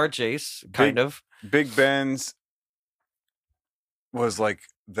There's a car chase, kind of. Big Ben's was like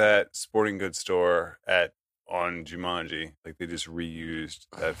that sporting goods store on Jumanji. Like they just reused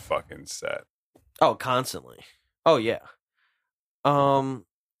that fucking set. Oh, constantly. Oh, yeah. And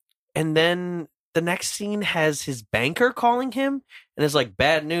then the next scene has his banker calling him, and it's like,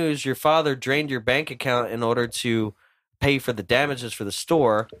 bad news, your father drained your bank account in order to pay for the damages for the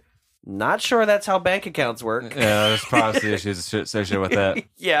store. Not sure that's how bank accounts work. Yeah, there's privacy issues associated with that.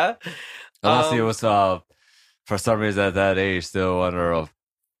 Yeah. Unless he was, for some reason at that age, still under a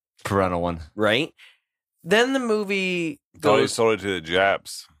parental one. Right? Then the movie Thought he goes... sold it to the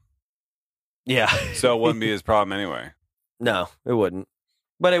Japs, Yeah. so it wouldn't be his problem anyway. No, it wouldn't.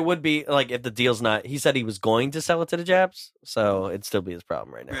 But it would be, like, if the deal's not... He said he was going to sell it to the Japs, so it'd still be his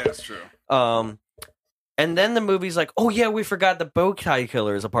problem right now. Yeah, that's true. And then the movie's like, oh yeah, we forgot the bow tie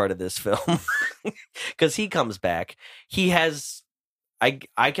killer is a part of this film. Because he comes back. He has...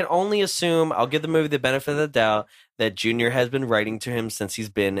 I can only assume, I'll give the movie the benefit of the doubt, that Junior has been writing to him since he's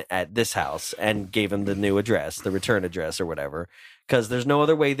been at this house and gave him the new address, the return address or whatever. Because there's no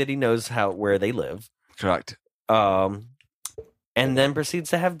other way that he knows where they live. Correct. And then proceeds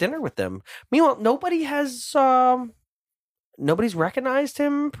to have dinner with them. Meanwhile, nobody's recognized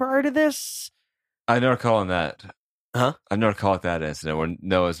him prior to this. I never call him that. Huh? I never call it that incident where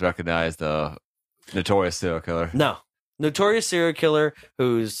Noah's recognized the notorious serial killer. No. Notorious serial killer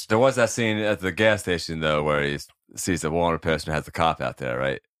who's... There was that scene at the gas station, though, where he sees the wanted person has the cop out there,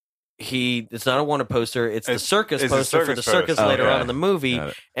 right? It's not a wanted poster. It's the circus it's a poster for circus the circus poster. later Okay. on in the movie. Got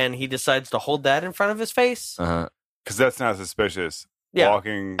it. And he decides to hold that in front of his face. Uh-huh. Because that's not suspicious. Yeah.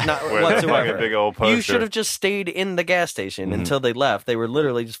 Walking Not with whatsoever. a big old poster. You should have just stayed in the gas station Mhm. until they left. They were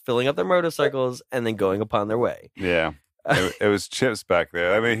literally just filling up their motorcycles and then going upon their way. Yeah. It was Chips back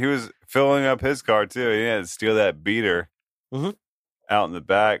there. I mean, he was filling up his car too. He had to steal that beater Mhm. out in the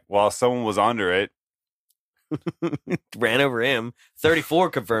back while someone was under it. Ran over him. 34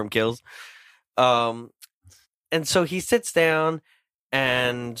 confirmed kills. And so he sits down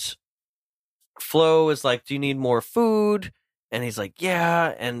and Flo is like, do you need more food? And he's like,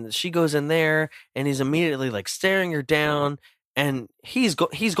 yeah. And she goes in there and he's immediately like staring her down and he's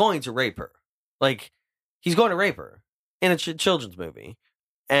going to rape her. Like, he's going to rape her in a children's movie.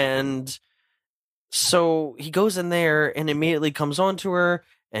 And so he goes in there and immediately comes on to her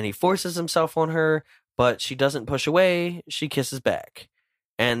and he forces himself on her, but she doesn't push away. She kisses back.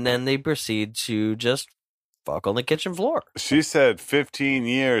 And then they proceed to just fuck on the kitchen floor. She said 15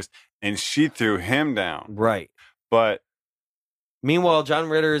 years and she threw him down. Right. But Meanwhile, John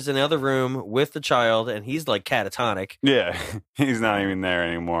Ritter is in the other room with the child and he's like catatonic. yeah, he's not even there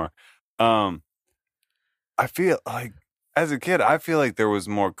anymore. I feel like as a kid, I feel like there was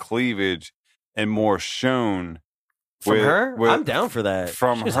more cleavage and more shown From with- her? with- I'm down for that.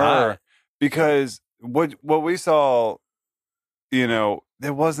 from She was her hot. because what we saw,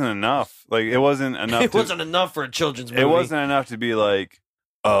 it wasn't enough. Like, it wasn't enough. It wasn't enough for a children's movie. It wasn't enough to be like,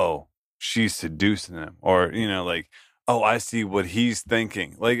 oh, she's seducing him, or like, oh, I see what he's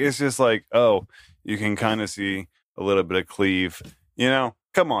thinking. Like, it's just like, oh, you can kind of see a little bit of cleave.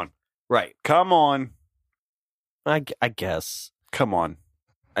 Come on, Right. come on, I guess. come on,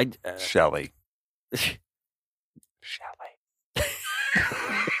 Shelley.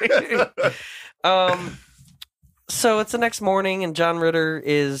 So it's the next morning, and John Ritter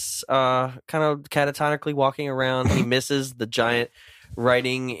is kind of catatonically walking around. He misses the giant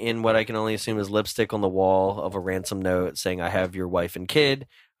writing in what I can only assume is lipstick on the wall of a ransom note saying, "I have your wife and kid.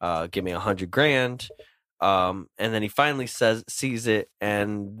 Give me $100,000." And then he finally sees it,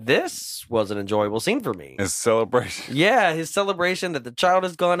 and this was an enjoyable scene for me. His celebration. Yeah, his celebration that the child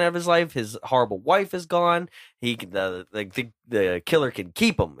is gone out of his life, his horrible wife is gone. He can, the killer can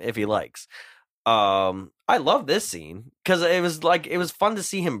keep him if he likes. I love this scene because it was fun to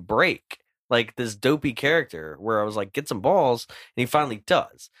see him break like this dopey character where I was like, get some balls, and he finally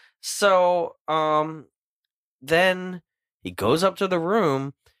does. So then he goes up to the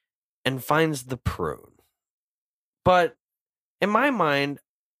room and finds the prune. But in my mind,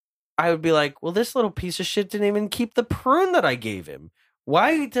 I would be like, well, this little piece of shit didn't even keep the prune that I gave him.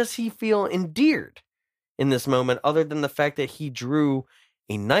 Why does he feel endeared in this moment other than the fact that he drew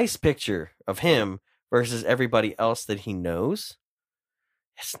a nice picture of him versus everybody else that he knows?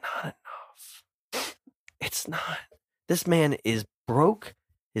 It's not enough. It's not. This man is broke.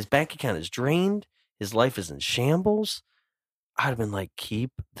 His bank account is drained. His life is in shambles. I'd have been like, keep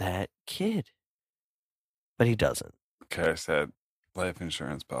that kid. But he doesn't. Cash that life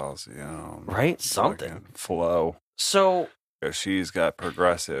insurance policy. Right? Something. Fucking flow. So She's got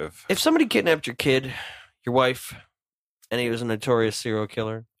Progressive. if somebody kidnapped your kid, your wife, and he was a notorious serial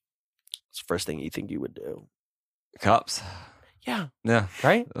killer, it's the first thing you think you would do. Cops. Yeah. Yeah.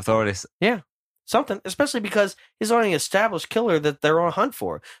 Right? Authorities. Something. Especially because he's already an established killer that they're on a hunt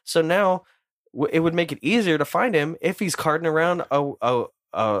for. So now it would make it easier to find him if he's carting around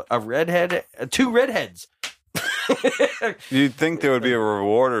a redhead, two redheads. You'd think there would be a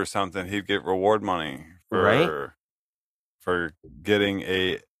reward or something. He'd get reward money for getting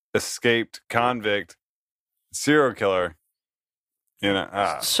a escaped convict serial killer.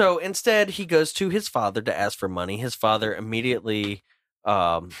 So instead, he goes to his father to ask for money. His father immediately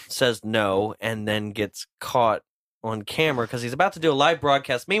says no, and then gets caught on camera because he's about to do a live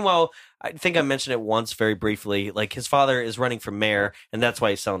broadcast. Meanwhile, I think I mentioned it once very briefly. Like, his father is running for mayor, and that's why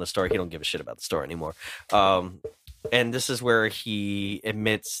he's selling the store. He don't give a shit about the store anymore. And this is where he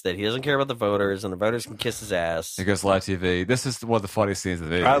admits that he doesn't care about the voters, and the voters can kiss his ass. He goes live TV. This is one of the funniest scenes of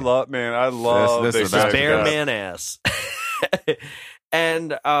the video. I love This they is said Bare that. man ass.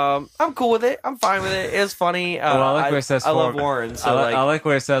 And I'm cool with it. I'm fine with it. It's funny. Well, I like where it says I love for- Warren. So I like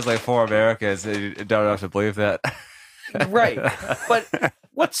where it says like for Americans. You don't have to believe that. right. But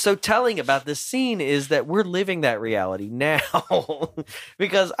what's so telling about this scene is that we're living that reality now,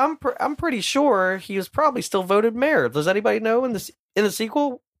 because I'm pretty sure he was probably still voted mayor. Does anybody know in the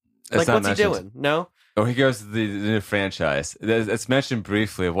sequel? It's Like, not what's he mentioned. doing? No. Oh, he goes to the new franchise. It's mentioned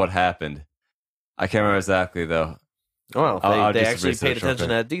briefly of what happened. I can't remember exactly though. Well, I'll they just actually paid research real attention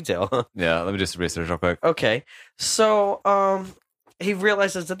to that detail. Yeah, let me just research real quick. Okay. So, he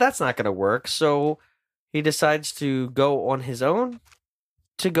realizes that that's not going to work. So he decides to go on his own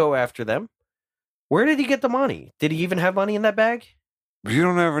to go after them. Where did he get the money? Did he even have money in that bag? You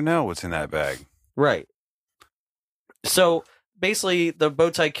don't ever know what's in that bag. Right. So basically, the bow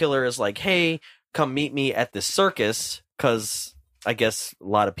tie killer is like, hey, come meet me at this circus, because I guess a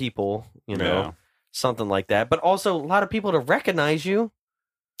lot of people, Yeah. something like that. But also a lot of people to recognize you.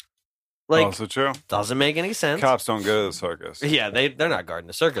 Like, Also true. doesn't make any sense. Cops don't go to the circus. Yeah, they're not guarding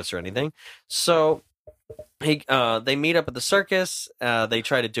the circus or anything. So they meet up at the circus. They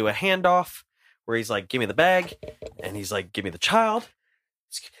try to do a handoff where he's like, give me the bag. And he's like, give me the child.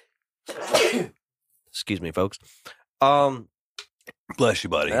 Excuse me, folks. Bless you,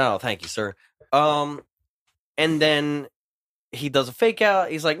 buddy. Oh, thank you, sir. And then he does a fake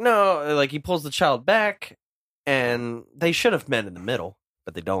out. He's like, no, like he pulls the child back, and they should have met in the middle,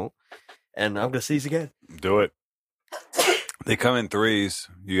 but they don't. And I'm gonna sneeze again. Do it. They come in threes.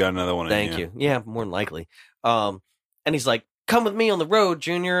 You got another one. Thank you. Yeah, more than likely. And he's like, come with me on the road,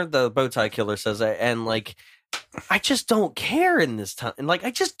 Junior. The bow tie killer says that, and like, I just don't care in this time. And like,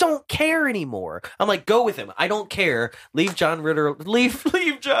 I just don't care anymore. I'm like, go with him. I don't care. Leave John Ritter. Leave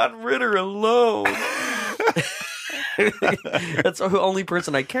John Ritter alone. That's the only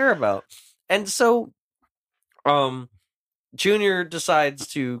person I care about. And so, Junior decides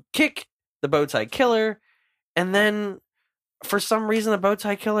to kick the bow tie killer, and then for some reason, the bow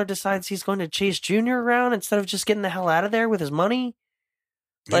tie killer decides he's going to chase Junior around instead of just getting the hell out of there with his money.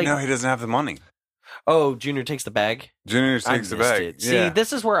 Like, no, he doesn't have the money. Oh, Junior takes the bag. Junior I takes the missed bag. it. See,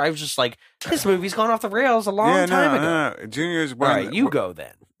 this is where I was just like, this movie's gone off the rails a long yeah, time ago. No. Junior's All wearing. right, you go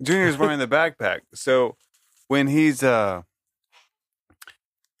then. Junior's wearing the backpack. So when he's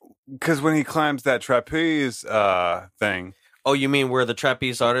because when he climbs that trapeze thing, Oh, you mean where the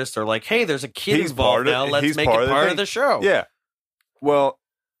trapeze artists are like, hey, there's a kid He's involved part of- now. Let's he's make part it of the part thing. of the show. yeah. Well,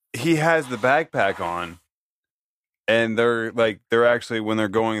 he has the backpack on, and they're actually when they're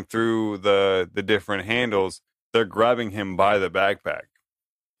going through the different handles, they're grabbing him by the backpack.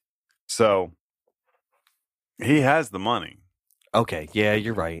 So he has the money. Okay, yeah,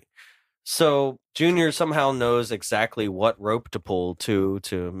 you're right. So Junior somehow knows exactly what rope to pull to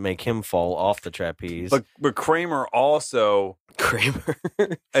make him fall off the trapeze. But Kramer also Kramer.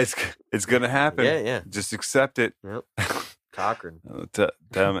 it's gonna happen. Yeah. Just accept it. Yep. Cochran. Oh,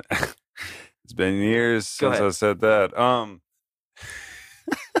 damn it. It's been years Go since ahead. I said that.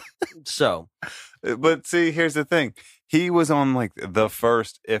 So, But see, here's the thing. He was on like the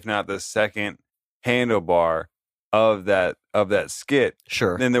first, if not the second, handlebar of that skit.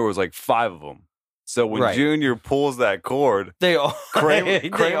 sure. Then there was like 5 of them. So when Right. Junior pulls that cord, They all Kramer's they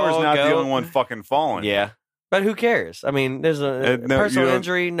not all the go. only one fucking falling. Yeah. But who cares? I mean, there's a No, personal you don't-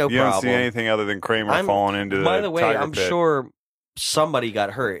 injury, no you don't problem. see anything other than Kramer I'm- falling into the By the way, tiger I'm pit. sure somebody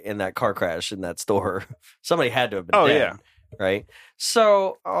got hurt in that car crash in that store. Somebody had to have been Oh, dead. yeah. Right?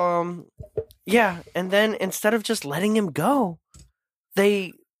 So, yeah, and then instead of just letting him go,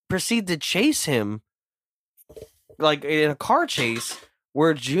 they proceed to chase him like in a car chase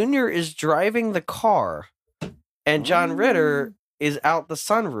where Junior is driving the car and John Ritter is out the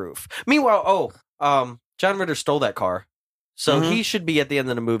sunroof. Meanwhile, John Ritter stole that car. So Mhm. he should be at the end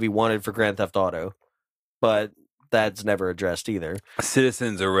of the movie wanted for Grand Theft Auto. But that's never addressed either.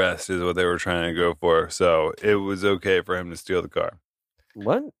 Citizen's arrest is what they were trying to go for. So it was okay for him to steal the car.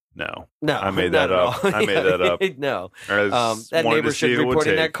 What? No. No, I made not that at up. all. I made that up. No, I just that wanted neighbor to see should if it would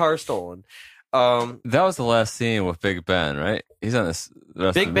reporting that take. car stolen. That was the last scene with Big Ben, right? He's on this. The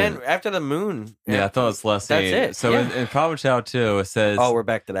rest Big of the Ben movie. after the moon. Yeah, I thought it was the last That's scene. it, So yeah. in Problem Child 2, it says. Oh, we're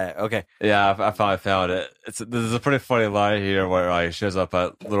back to that. Okay. Yeah, I finally found it. There's a pretty funny line here where he shows up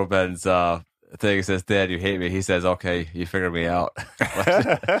at Little Ben's thing. It says, "Dad, you hate me." He says, "Okay, you figured me out."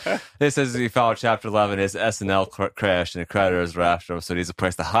 It says he followed Chapter 11. His SNL crashed and the creditors were after him, so he needs a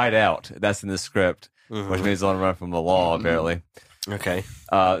place to hide out. That's in the script, Mhm. which means he's on the run from the law. Apparently, Okay.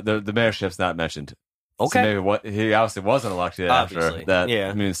 the mayorship's not mentioned. Okay. So maybe he obviously wasn't elected Obviously, after that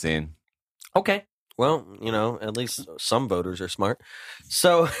yeah. moon scene. Okay. Well, at least some voters are smart.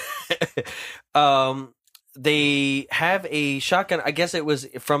 So, they have a shotgun. I guess it was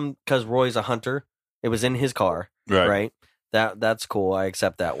because Roy's a hunter. It was in his car, right? That's cool. I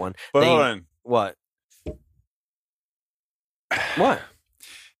accept that one. But They- hold on. What? What?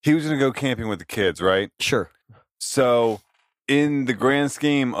 He was going to go camping with the kids, right? Sure. So, in the grand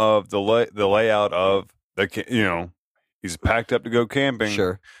scheme of the layout of he's packed up to go camping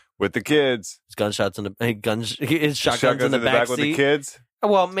Sure. with the kids. His gunshots in the his shotguns in the back with the seat. kids.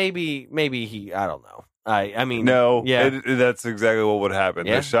 Well, maybe he. I don't know. I mean, No, Yeah. that's exactly what would happen.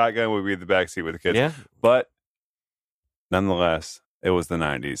 Yeah. The shotgun would be in the back seat with the kids. Yeah. But nonetheless, it was the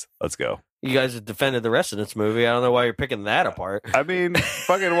 90s. Let's go. You guys have defended the rest of this movie. I don't know why you're picking that apart. I mean,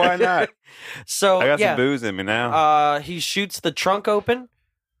 fucking why not? So I got yeah, some booze in me now. he shoots the trunk open,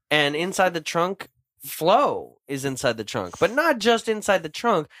 and inside the trunk, Flo is inside the trunk, but not just inside the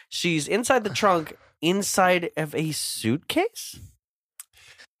trunk. She's inside the trunk, inside of a suitcase.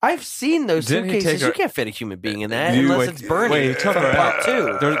 I've seen those Didn't he take suitcases. her- You can't fit a human being in that You- unless wait, it's burning. Wait, he took from her part out.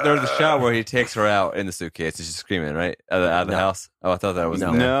 two. There's the shot where he takes her out in the suitcase and she's screaming, right? Out of the No. house? Oh, I thought that was No.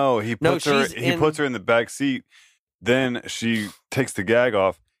 in there. No, he No, puts her. she's He in- puts her in the back seat. Then she takes the gag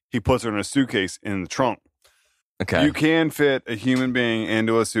off. He puts her in a suitcase in the trunk. Okay. You can fit a human being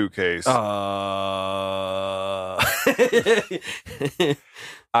into a suitcase.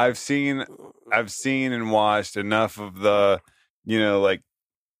 I've seen and watched enough of the, like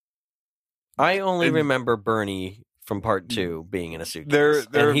I only And- remember Bernie from part two being in a suitcase,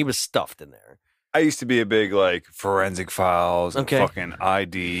 They're- and he was stuffed in there. I used to be a big forensic files and Okay. fucking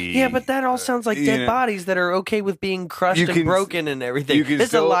ID. Yeah, but that all sounds like you dead know, bodies that are okay with being crushed You and can- broken and everything. you can It's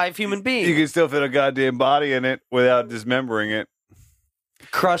still- a live human being, You can still fit a goddamn body in it without dismembering it.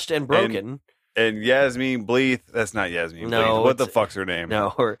 crushed and broken. And Yasmin Bleeth, that's not Yasmin No, Bleeth. What the it's- fuck's her name? No,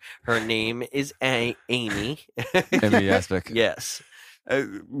 her name is Amy. Amy Yasbeck. Yes,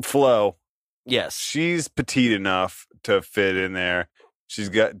 Flo. yes. She's petite enough to fit in there. She's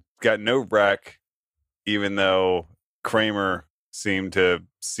got no wreck, even though Kramer seemed to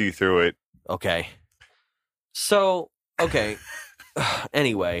see through it. Okay. So, okay.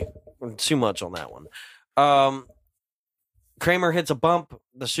 Anyway, too much on that one. Kramer hits a bump.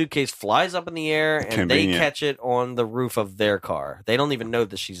 The suitcase flies up in the air, and Convenient. they catch it on the roof of their car. They don't even know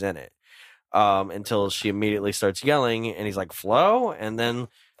that she's in it until she immediately starts yelling, and he's like, "Flo!" And then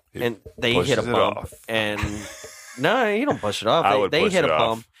they hit a pushes it bump. off. And no, you don't push it off. I would They push hit it a off.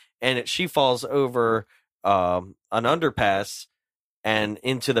 bump, and she falls over an underpass and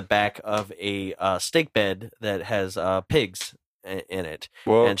into the back of a steak bed that has pigs in it.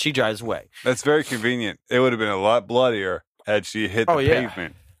 Well, And she drives away. that's very convenient. It would have been a lot bloodier had she hit the Oh, yeah.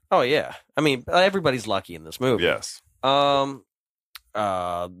 pavement. Oh yeah, I mean everybody's lucky in this movie. Yes.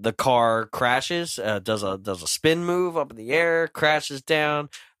 The car crashes, does a spin move up in the air, crashes down.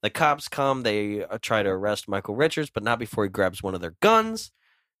 The cops come. They try to arrest Michael Richards, but not before he grabs one of their guns,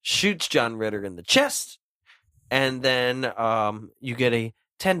 shoots John Ritter in the chest, and then you get a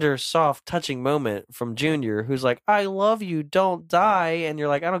tender, soft, touching moment from Junior, who's like, "I love you, don't die," and you're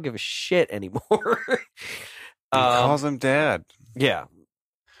like, "I don't give a shit anymore." He calls him Dad. Yeah,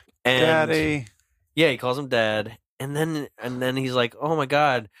 and Daddy. yeah, he calls him Dad, and then he's like, "Oh my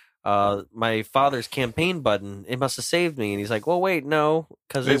God, my father's campaign button, it must have saved me." And he's like, "Well, wait, no,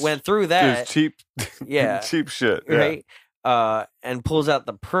 because it This- went through It that, was cheap. Yeah. cheap shit. Yeah. right?" And pulls out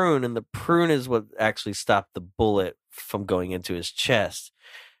the prune, and the prune is what actually stopped the bullet from going into his chest.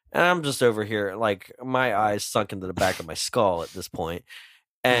 And I'm just over here, like my eyes sunk into the back of my skull at this point,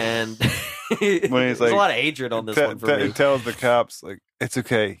 and there's a like, lot of hatred on this one for me. It tells the cops, like, it's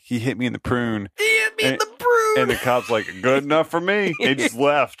okay. He hit me in the prune. He hit me in and- the prune, And the cop's like, good enough for me. He just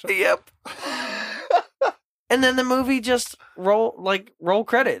left. Yep. And then the movie just roll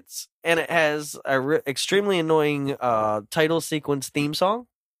credits, and it has a extremely annoying title sequence theme song.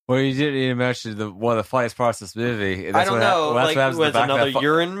 Well, you didn't even mention one of the funniest parts of this movie. I don't know, That's like what happens with in the back another of that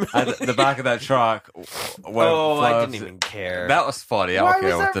urine. at the back of that truck. when Oh, I Flo- didn't even care. That was funny. I Why don't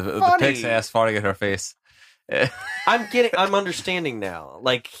care was with that the pig's funny? ass farting in her face. I'm understanding now.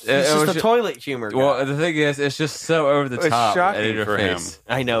 Like he's It just was a ju- toilet humor guy. Well, the thing is, it's just so over the It's top shocking and in her for him. face.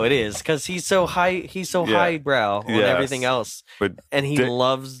 I know it is because he's so high. He's so Yeah. highbrow on Yes. everything else, But and he dick-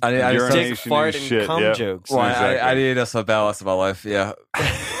 loves I dick, urination fart, and and shit, cum yeah. jokes. Well, Exactly. I needed some balance in my life. Yeah.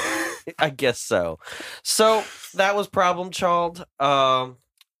 I guess so. So that was Problem Child.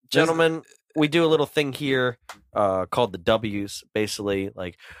 Gentlemen, we do a little thing here called the W's, basically.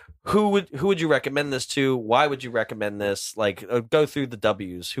 Like, who would you recommend this to? Why would you recommend this? Like, go through the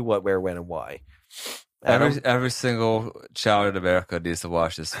W's: who, what, where, when, and why. Adam? Every single child in America needs to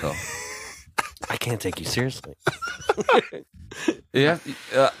watch this film. I can't take you seriously. Yeah,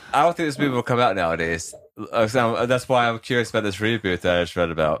 I don't think this movie will come out nowadays. So that's why I'm curious about this reboot that I just read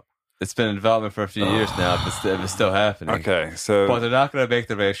about. It's been in development for a few years now, if it's still happening. okay, so But they're not going to make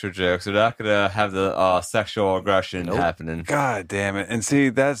the racial jokes. They're not going to have the sexual aggression happening. God damn it. And see,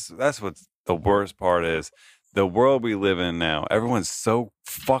 that's what the worst part is. The world we live in now, everyone's so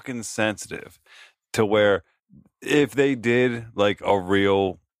fucking sensitive to where if they did like a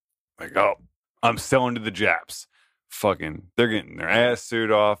real, like, oh, I'm selling to the Japs, fucking, they're getting their ass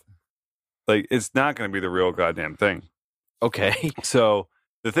sued off. Like, it's not going to be the real goddamn thing. Okay. So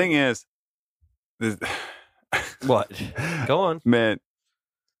the thing is, What? Go on. man,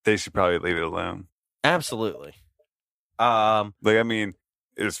 they should probably leave it alone. Absolutely. Like, I mean,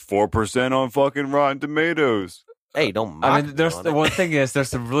 it's 4% on fucking Rotten Tomatoes. Hey, don't mock I mean, me there's on the it. one thing is there's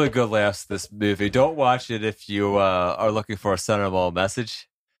some really good laughs in this movie. Don't watch it if you are looking for a sentimental message.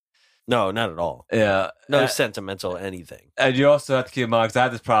 No, not at all. Yeah, No sentimental anything. and you also have to keep in mind, because I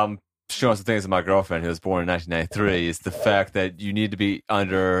had this problem showing some things to my girlfriend who was born in 1993, is the fact that you need to be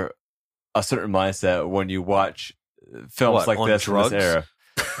under a certain mindset when you watch films What, like on this from drugs? this era.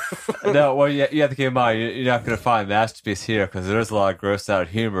 No, well, you have to keep in mind, you're not going to find masterpiece here because there's a lot of gross out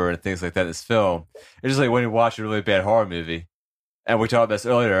humor and things like that in this film. It's just like when you watch a really bad horror movie, and we talked about this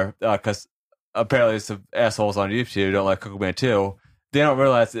earlier, because apparently some assholes on YouTube who don't like Cookman 2, they don't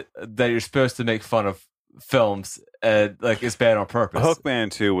realize that you're supposed to make fun of films and like it's bad on purpose.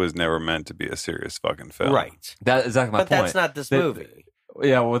 Hookman 2 was never meant to be a serious fucking film. Right. That's exactly my But point. that's not this They- movie.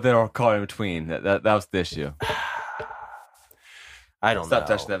 Yeah, well, they're caught in between. That was the issue. I don't Stop know.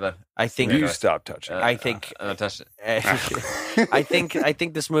 touching that, man. I think You stop touching. I think I'm not touching it. I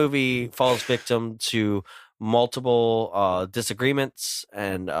think this movie falls victim to multiple disagreements,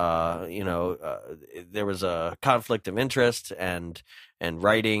 and there was a conflict of interest and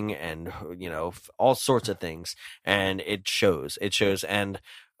writing, and all sorts of things, and it shows. And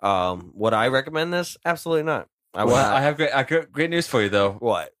would I recommend this? Absolutely not. I would Well, not. I have great news for you though.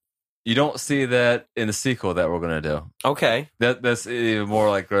 What? You don't see that in the sequel that we're gonna do. Okay. That's even more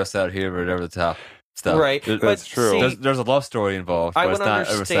like gross out humor and over the top stuff. Right. There- That's true. see, there's a love story involved, I but would it's not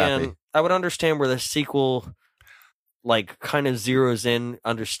over understand. sappy. I would understand where the sequel, like, kind of zeroes in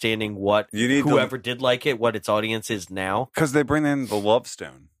understanding what You need whoever did like it, what its audience is now. because they bring in the love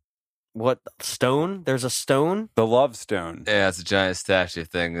stone. What stone? There's a stone. The love stone. Yeah, it's a giant statue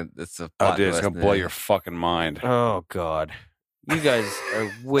thing. It's a Oh, plot dude, it's twist gonna in blow it. your fucking mind. Oh God, you guys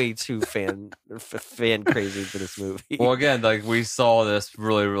are way too fan crazy for this movie. Well, again, like we saw this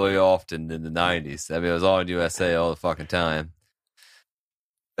really, really often in the '90s. I mean, it was all in USA all the fucking time.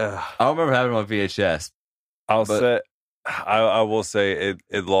 Ugh. I don't remember having it on VHS. I'll But- say, I will say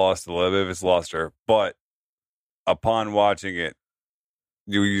it lost a little bit of its luster, but upon watching it,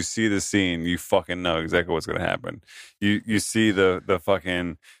 you see the scene, you fucking know exactly what's going to happen. You see the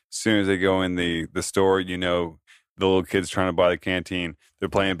fucking, as soon as they go in the store, you know the little kid's trying to buy the canteen. They're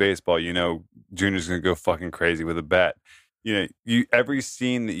playing baseball. You know Junior's going to go fucking crazy with a bat. You know, every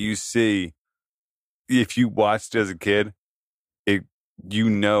scene that you see, if you watched as a kid, you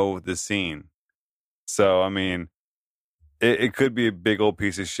know the scene. So I mean, it could be a big old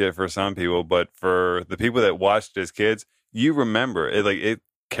piece of shit for some people, but for the people that watched as kids, you remember it. Like it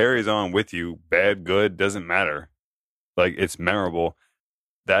carries on with you. Bad, good, doesn't matter. Like it's memorable.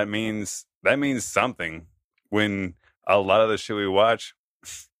 That means something. When a lot of the shit we watch,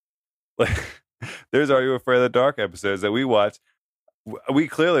 like there's Are You Afraid of the Dark episodes that we watch. We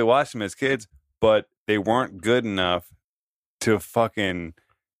clearly watched them as kids, but they weren't good enough to fucking,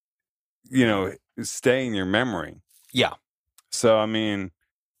 stay in your memory. Yeah. So I mean,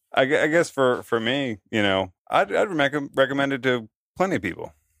 I guess for me, I'd recommend it to plenty of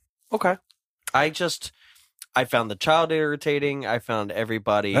people. Okay. I found the child irritating. I found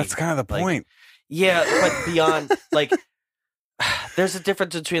everybody. That's kind of the like, point. Yeah, but beyond like, there's a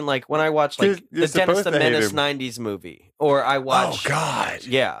difference between like when I watch like You're the Dennis supposed the to hate Menace him. '90s movie, or I watch. Oh God,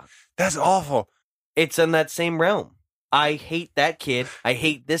 Yeah, that's awful. it's in that same realm. I hate that kid. I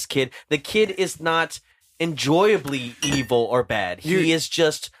hate this kid. The kid is not enjoyably evil or bad. He is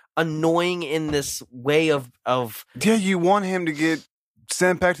just annoying in this way of. Yeah, you want him to get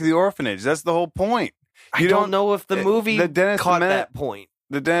sent back to the orphanage. That's the whole point. I don't know if the movie the Dennis the caught Menace- that point.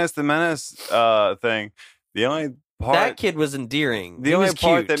 The Dennis the Menace thing. The only part That kid was endearing. The He only was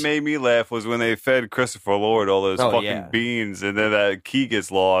part cute. that made me laugh was when they fed Christopher Lord all those Oh, fucking yeah. beans, and then that key gets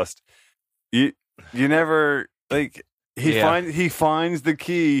lost. You never like he finds the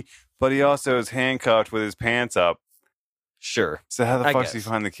key, but he also is handcuffed with his pants up. Sure. So how the I fuck does he guess.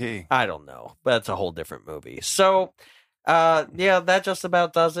 find the key? I don't know. That's a whole different movie. So, yeah, that just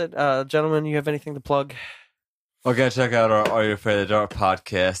about does it. Gentlemen, you have anything to plug? Okay, check out our Are You Afraid of the Dark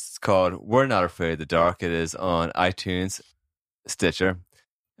podcast. It's called We're Not Afraid of the Dark. It is on iTunes, Stitcher,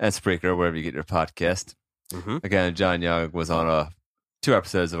 and Spreaker, wherever you get your podcast. Mm-hmm. Again, John Young was on 2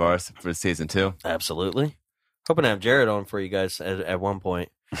 episodes of ours for season 2. Absolutely. Hoping to have Jared on for you guys at one point.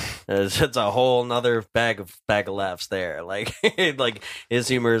 It's a whole nother bag of laughs there. Like, like his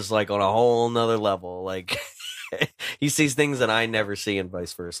humor is like on a whole nother level. Like he sees things that I never see, and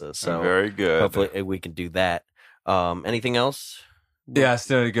vice versa. So Very good. hopefully we can do that. Anything else? Yeah, I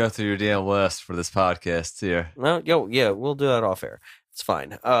still need to go through your damn list for this podcast here. No, yeah, we'll do that off air. It's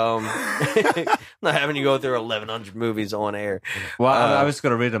fine. I'm not having you go through 1,100 movies on air. Well, I was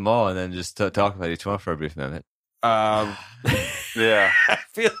going to read them all and then just talk about each one for a brief minute. Yeah. I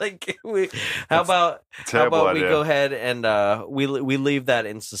feel like how about Terrible we idea. go ahead and we leave that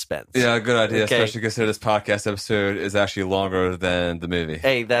in suspense. Yeah, good idea, Okay. especially considering this podcast episode is actually longer than the movie.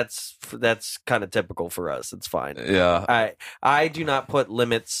 Hey, that's kind of typical for us. It's fine. Yeah. I do not put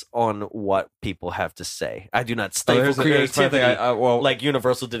limits on what people have to say. I do not stifle here's the funny creativity thing, well, like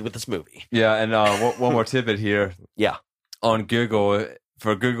Universal did with this movie. yeah, and one more tidbit here. Yeah. On Google,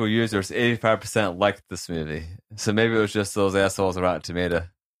 for Google users, 85% liked this movie. So maybe it was just those assholes around Tomato.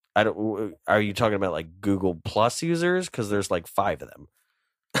 Are you talking about like Google Plus users? Because there's like 5 of them.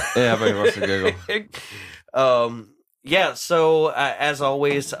 Yeah, but it works for Google. Yeah, so as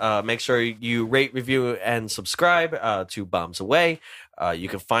always, make sure you rate, review, and subscribe to Bombs Away. You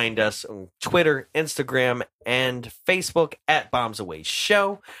can find us on Twitter, Instagram, and Facebook at Bombs Away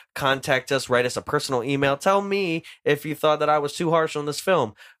Show. Contact us, write us a personal email. Tell me if you thought that I was too harsh on this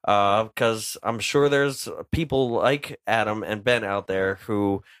film, because I'm sure there's people like Adam and Ben out there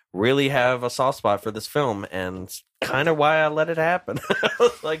who really have a soft spot for this film, and kind of why I let it happen.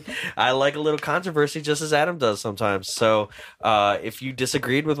 Like, I like a little controversy just as Adam does sometimes. So if you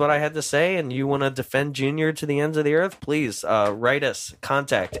disagreed with what I had to say and you want to defend Junior to the ends of the earth, please write us,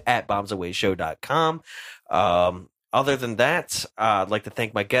 contact at bombsawayshow.com. Other than that, I'd like to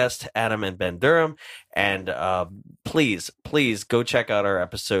thank my guests, Adam and Ben Durham. And please go check out our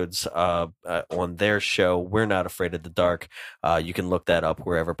episodes on their show, We're Not Afraid of the Dark. You can look that up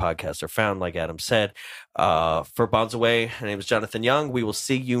wherever podcasts are found, like Adam said. For Bonds Away, my name is Jonathan Young. We will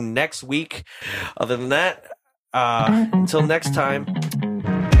see you next week. Other than that, until next time.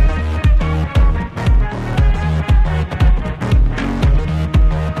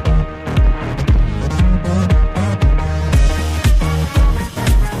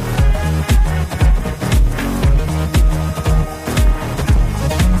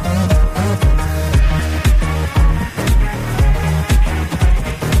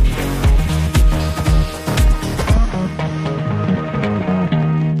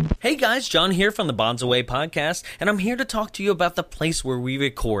 Hey guys, John here from the Bonds Away podcast, and I'm here to talk to you about the place where we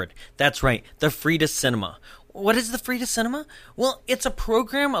record. That's right, the Frida Cinema. What is the Frida Cinema? Well, it's a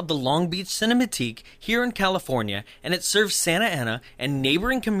program of the Long Beach Cinematheque here in California, and it serves Santa Ana and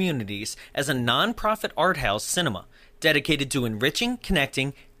neighboring communities as a non-profit art house cinema dedicated to enriching,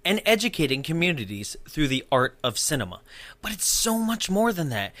 connecting, and educating communities through the art of cinema. But it's so much more than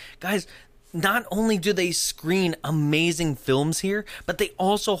that. Guys, not only do they screen amazing films here, but they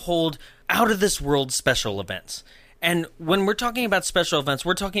also hold out-of-this-world special events. And when we're talking about special events,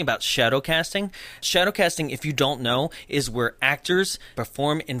 we're talking about shadow casting. Shadow casting, if you don't know, is where actors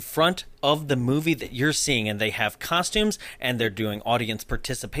perform in front of the movie that you're seeing, and they have costumes, and they're doing audience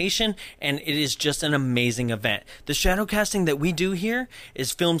participation, and it is just an amazing event. The shadow casting that we do here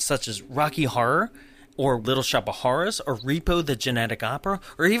is films such as Rocky Horror, or Little Shop of Horrors, or Repo the Genetic Opera,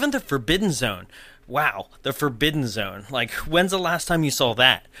 or even The Forbidden Zone. Wow, The Forbidden Zone. Like, when's the last time you saw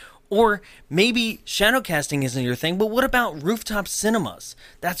that? Or maybe shadow casting isn't your thing, but what about rooftop cinemas?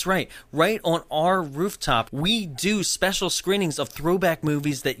 That's right. Right on our rooftop, we do special screenings of throwback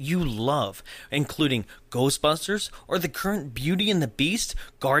movies that you love, including Ghostbusters, or the current Beauty and the Beast,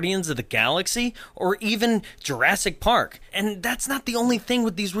 Guardians of the Galaxy, or even Jurassic Park. And that's not the only thing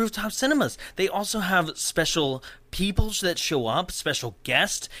with these rooftop cinemas. They also have special people that show up, special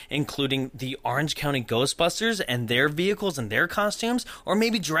guests, including the Orange County Ghostbusters and their vehicles and their costumes, or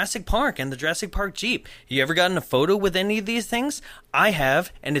maybe Jurassic Park and the Jurassic Park Jeep. You ever gotten a photo with any of these things? I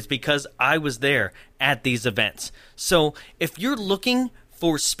have, and it's because I was there at these events. So if you're looking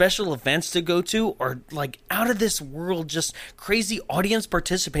for special events to go to, or like out of this world, just crazy audience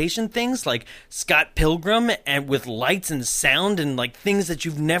participation things like Scott Pilgrim and with lights and sound and like things that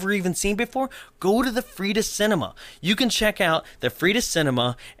you've never even seen before, go to the Frida Cinema. You can check out the Frida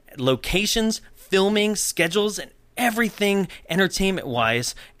Cinema locations, filming, schedules, and everything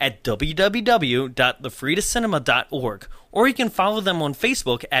entertainment-wise at www.thefridacinema.org. Or you can follow them on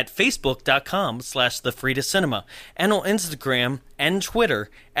Facebook at facebook.com/thefridacinema and on Instagram and Twitter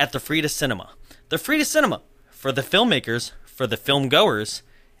at The Frida Cinema. The Frida Cinema, for the filmmakers, for the film goers,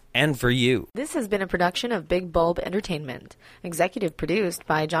 and for you. This has been a production of Big Bulb Entertainment, executive produced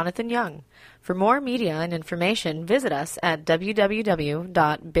by Jonathan Young. For more media and information, visit us at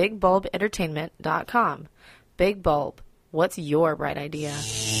www.bigbulbentertainment.com. Big Bulb, what's your bright idea?